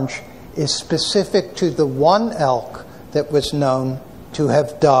orange, is specific to the one elk that was known to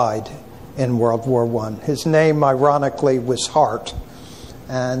have died in World War I. His name, ironically, was Hart.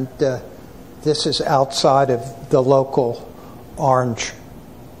 And this is outside of the local Orange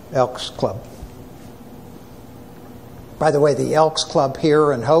Elks Club. By the way, the Elks Club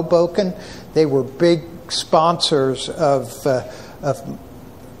here in Hoboken, they were big sponsors of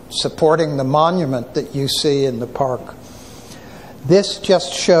supporting the monument that you see in the park. This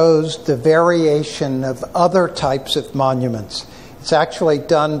just shows the variation of other types of monuments. It's actually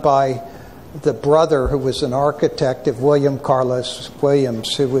done by the brother who was an architect of William Carlos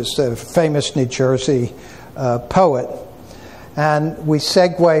Williams, who was a famous New Jersey poet. And we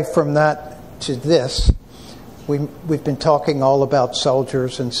segue from that to this. We've been talking all about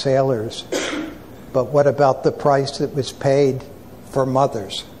soldiers and sailors, but what about the price that was paid for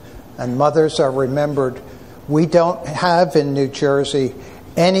mothers? And mothers are remembered. We don't have in New Jersey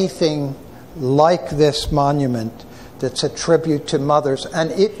anything like this monument that's a tribute to mothers, and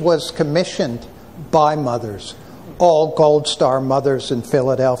it was commissioned by mothers. All Gold Star mothers in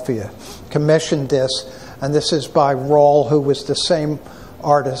Philadelphia commissioned this, and this is by Rawle, who was the same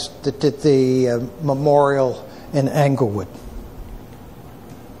artist that did the memorial in Englewood.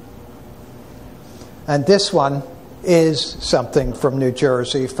 And this one is something from New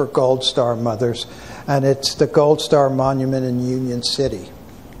Jersey for Gold Star mothers, and it's the Gold Star Monument in Union City.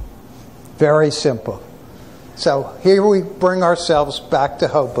 Very simple. So here we bring ourselves back to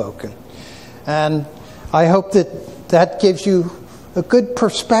Hoboken. And I hope that gives you a good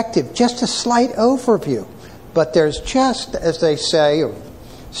perspective, just a slight overview. But there's just, as they say, or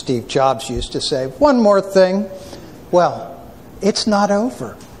Steve Jobs used to say, one more thing. Well, it's not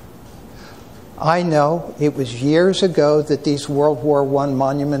over. I know it was years ago that these World War I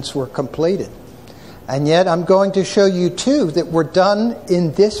monuments were completed. And yet I'm going to show you two that were done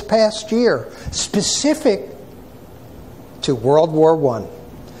in this past year, specific to World War I.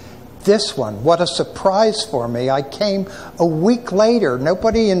 This one, what a surprise for me. I came a week later.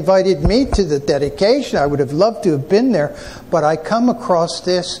 Nobody invited me to the dedication. I would have loved to have been there. But I come across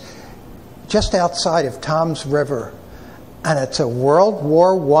this just outside of Toms River. And it's a World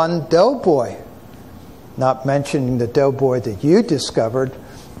War I doughboy. Not mentioning the doughboy that you discovered,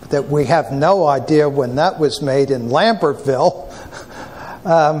 that we have no idea when that was made in Lambertville.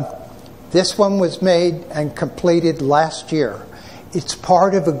 This one was made and completed last year. It's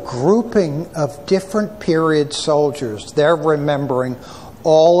part of a grouping of different period soldiers. They're remembering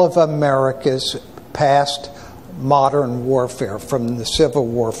all of America's past modern warfare from the Civil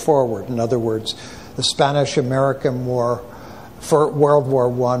War forward. In other words, the Spanish-American War, for World War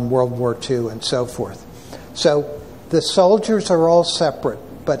I, World War II, and so forth. So the soldiers are all separate,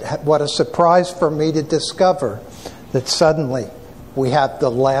 but what a surprise for me to discover that suddenly we have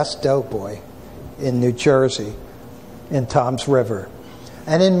the last doughboy in New Jersey, in Toms River.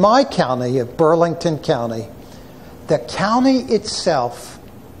 And in my county of Burlington County, the county itself,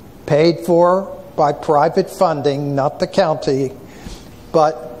 paid for by private funding, not the county,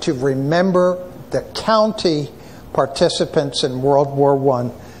 but to remember the county participants in World War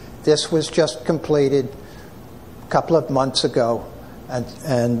I. This was just completed a couple of months ago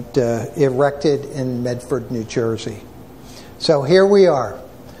and erected in Medford, New Jersey. So here we are,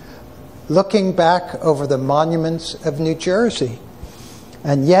 looking back over the monuments of New Jersey.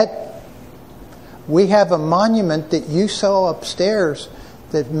 And yet, we have a monument that you saw upstairs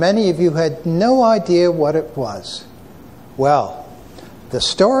that many of you had no idea what it was. Well, the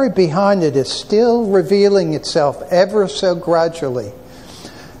story behind it is still revealing itself ever so gradually.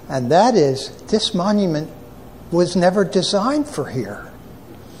 And that is, this monument was never designed for here.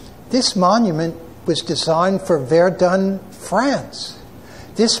 This monument was designed for Verdun, France.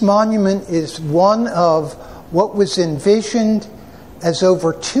 This monument is one of what was envisioned as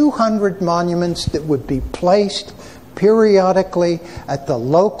over 200 monuments that would be placed periodically at the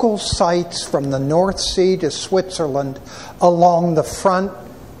local sites from the North Sea to Switzerland along the front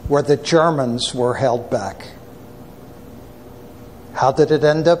where the Germans were held back. How did it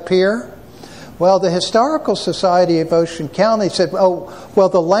end up here? Well, the Historical Society of Ocean County said,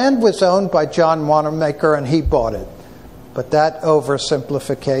 the land was owned by John Wanamaker and he bought it. But that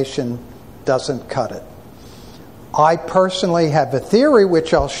oversimplification doesn't cut it. I personally have a theory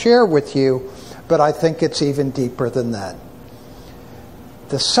which I'll share with you, but I think it's even deeper than that.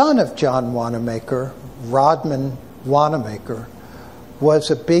 The son of John Wanamaker, Rodman Wanamaker,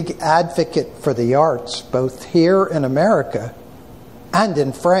 was a big advocate for the arts, both here in America and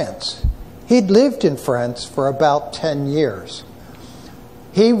in France. He'd lived in France for about 10 years.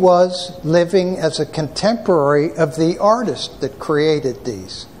 He was living as a contemporary of the artist that created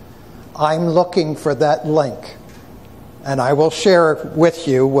these. I'm looking for that link, and I will share it with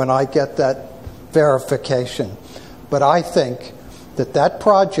you when I get that verification. But I think that that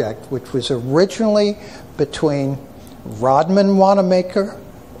project, which was originally between Rodman Wanamaker,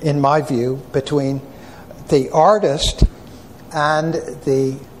 in my view, between the artist and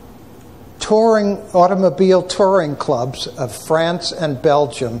the automobile touring clubs of France and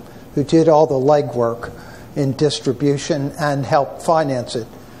Belgium, who did all the legwork in distribution and helped finance it,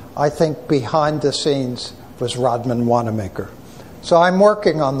 I think behind the scenes was Rodman Wanamaker. So I'm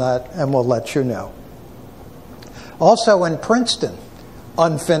working on that and we'll let you know. Also in Princeton,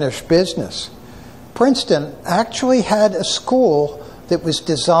 unfinished business. Princeton actually had a school that was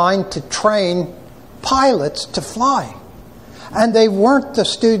designed to train pilots to fly. And they weren't the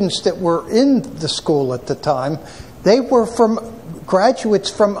students that were in the school at the time. They were from graduates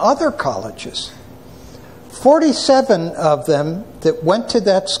from other colleges. 47 of them that went to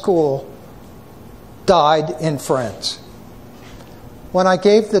that school died in France. When I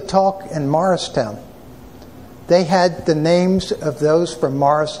gave the talk in Morristown, they had the names of those from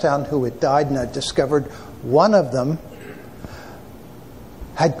Morristown who had died, and I discovered one of them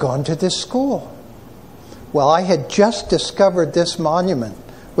had gone to this school. Well, I had just discovered this monument,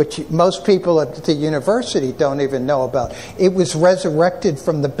 which most people at the university don't even know about. It was resurrected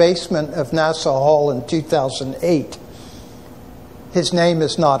from the basement of Nassau Hall in 2008. His name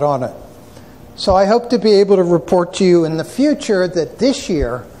is not on it. So I hope to be able to report to you in the future that this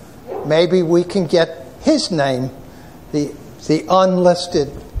year, maybe we can get his name, the unlisted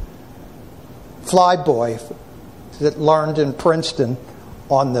flyboy that learned in Princeton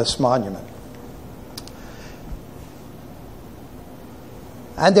on this monument.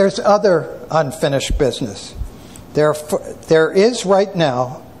 And there's other unfinished business. There is right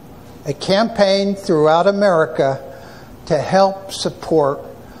now a campaign throughout America to help support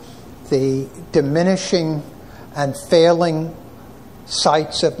the diminishing and failing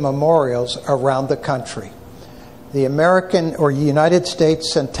sites of memorials around the country. The American or United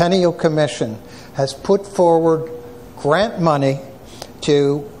States Centennial Commission has put forward grant money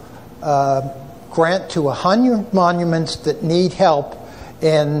to grant to 100 monuments that need help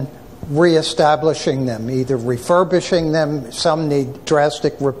in reestablishing them, either refurbishing them, some need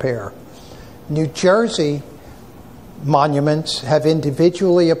drastic repair. New Jersey monuments have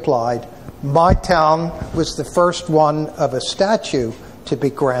individually applied. My town was the first one of a statue to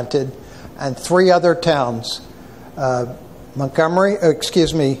be granted, and 3 other towns,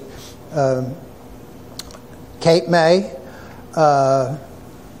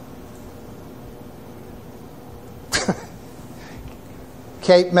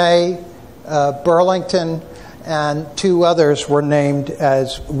 Cape May, Burlington, and 2 others were named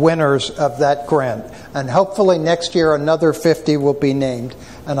as winners of that grant. And hopefully next year another 50 will be named,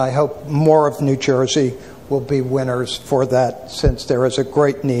 and I hope more of New Jersey will be winners for that, since there is a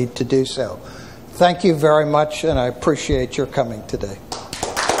great need to do so. Thank you very much, and I appreciate your coming today.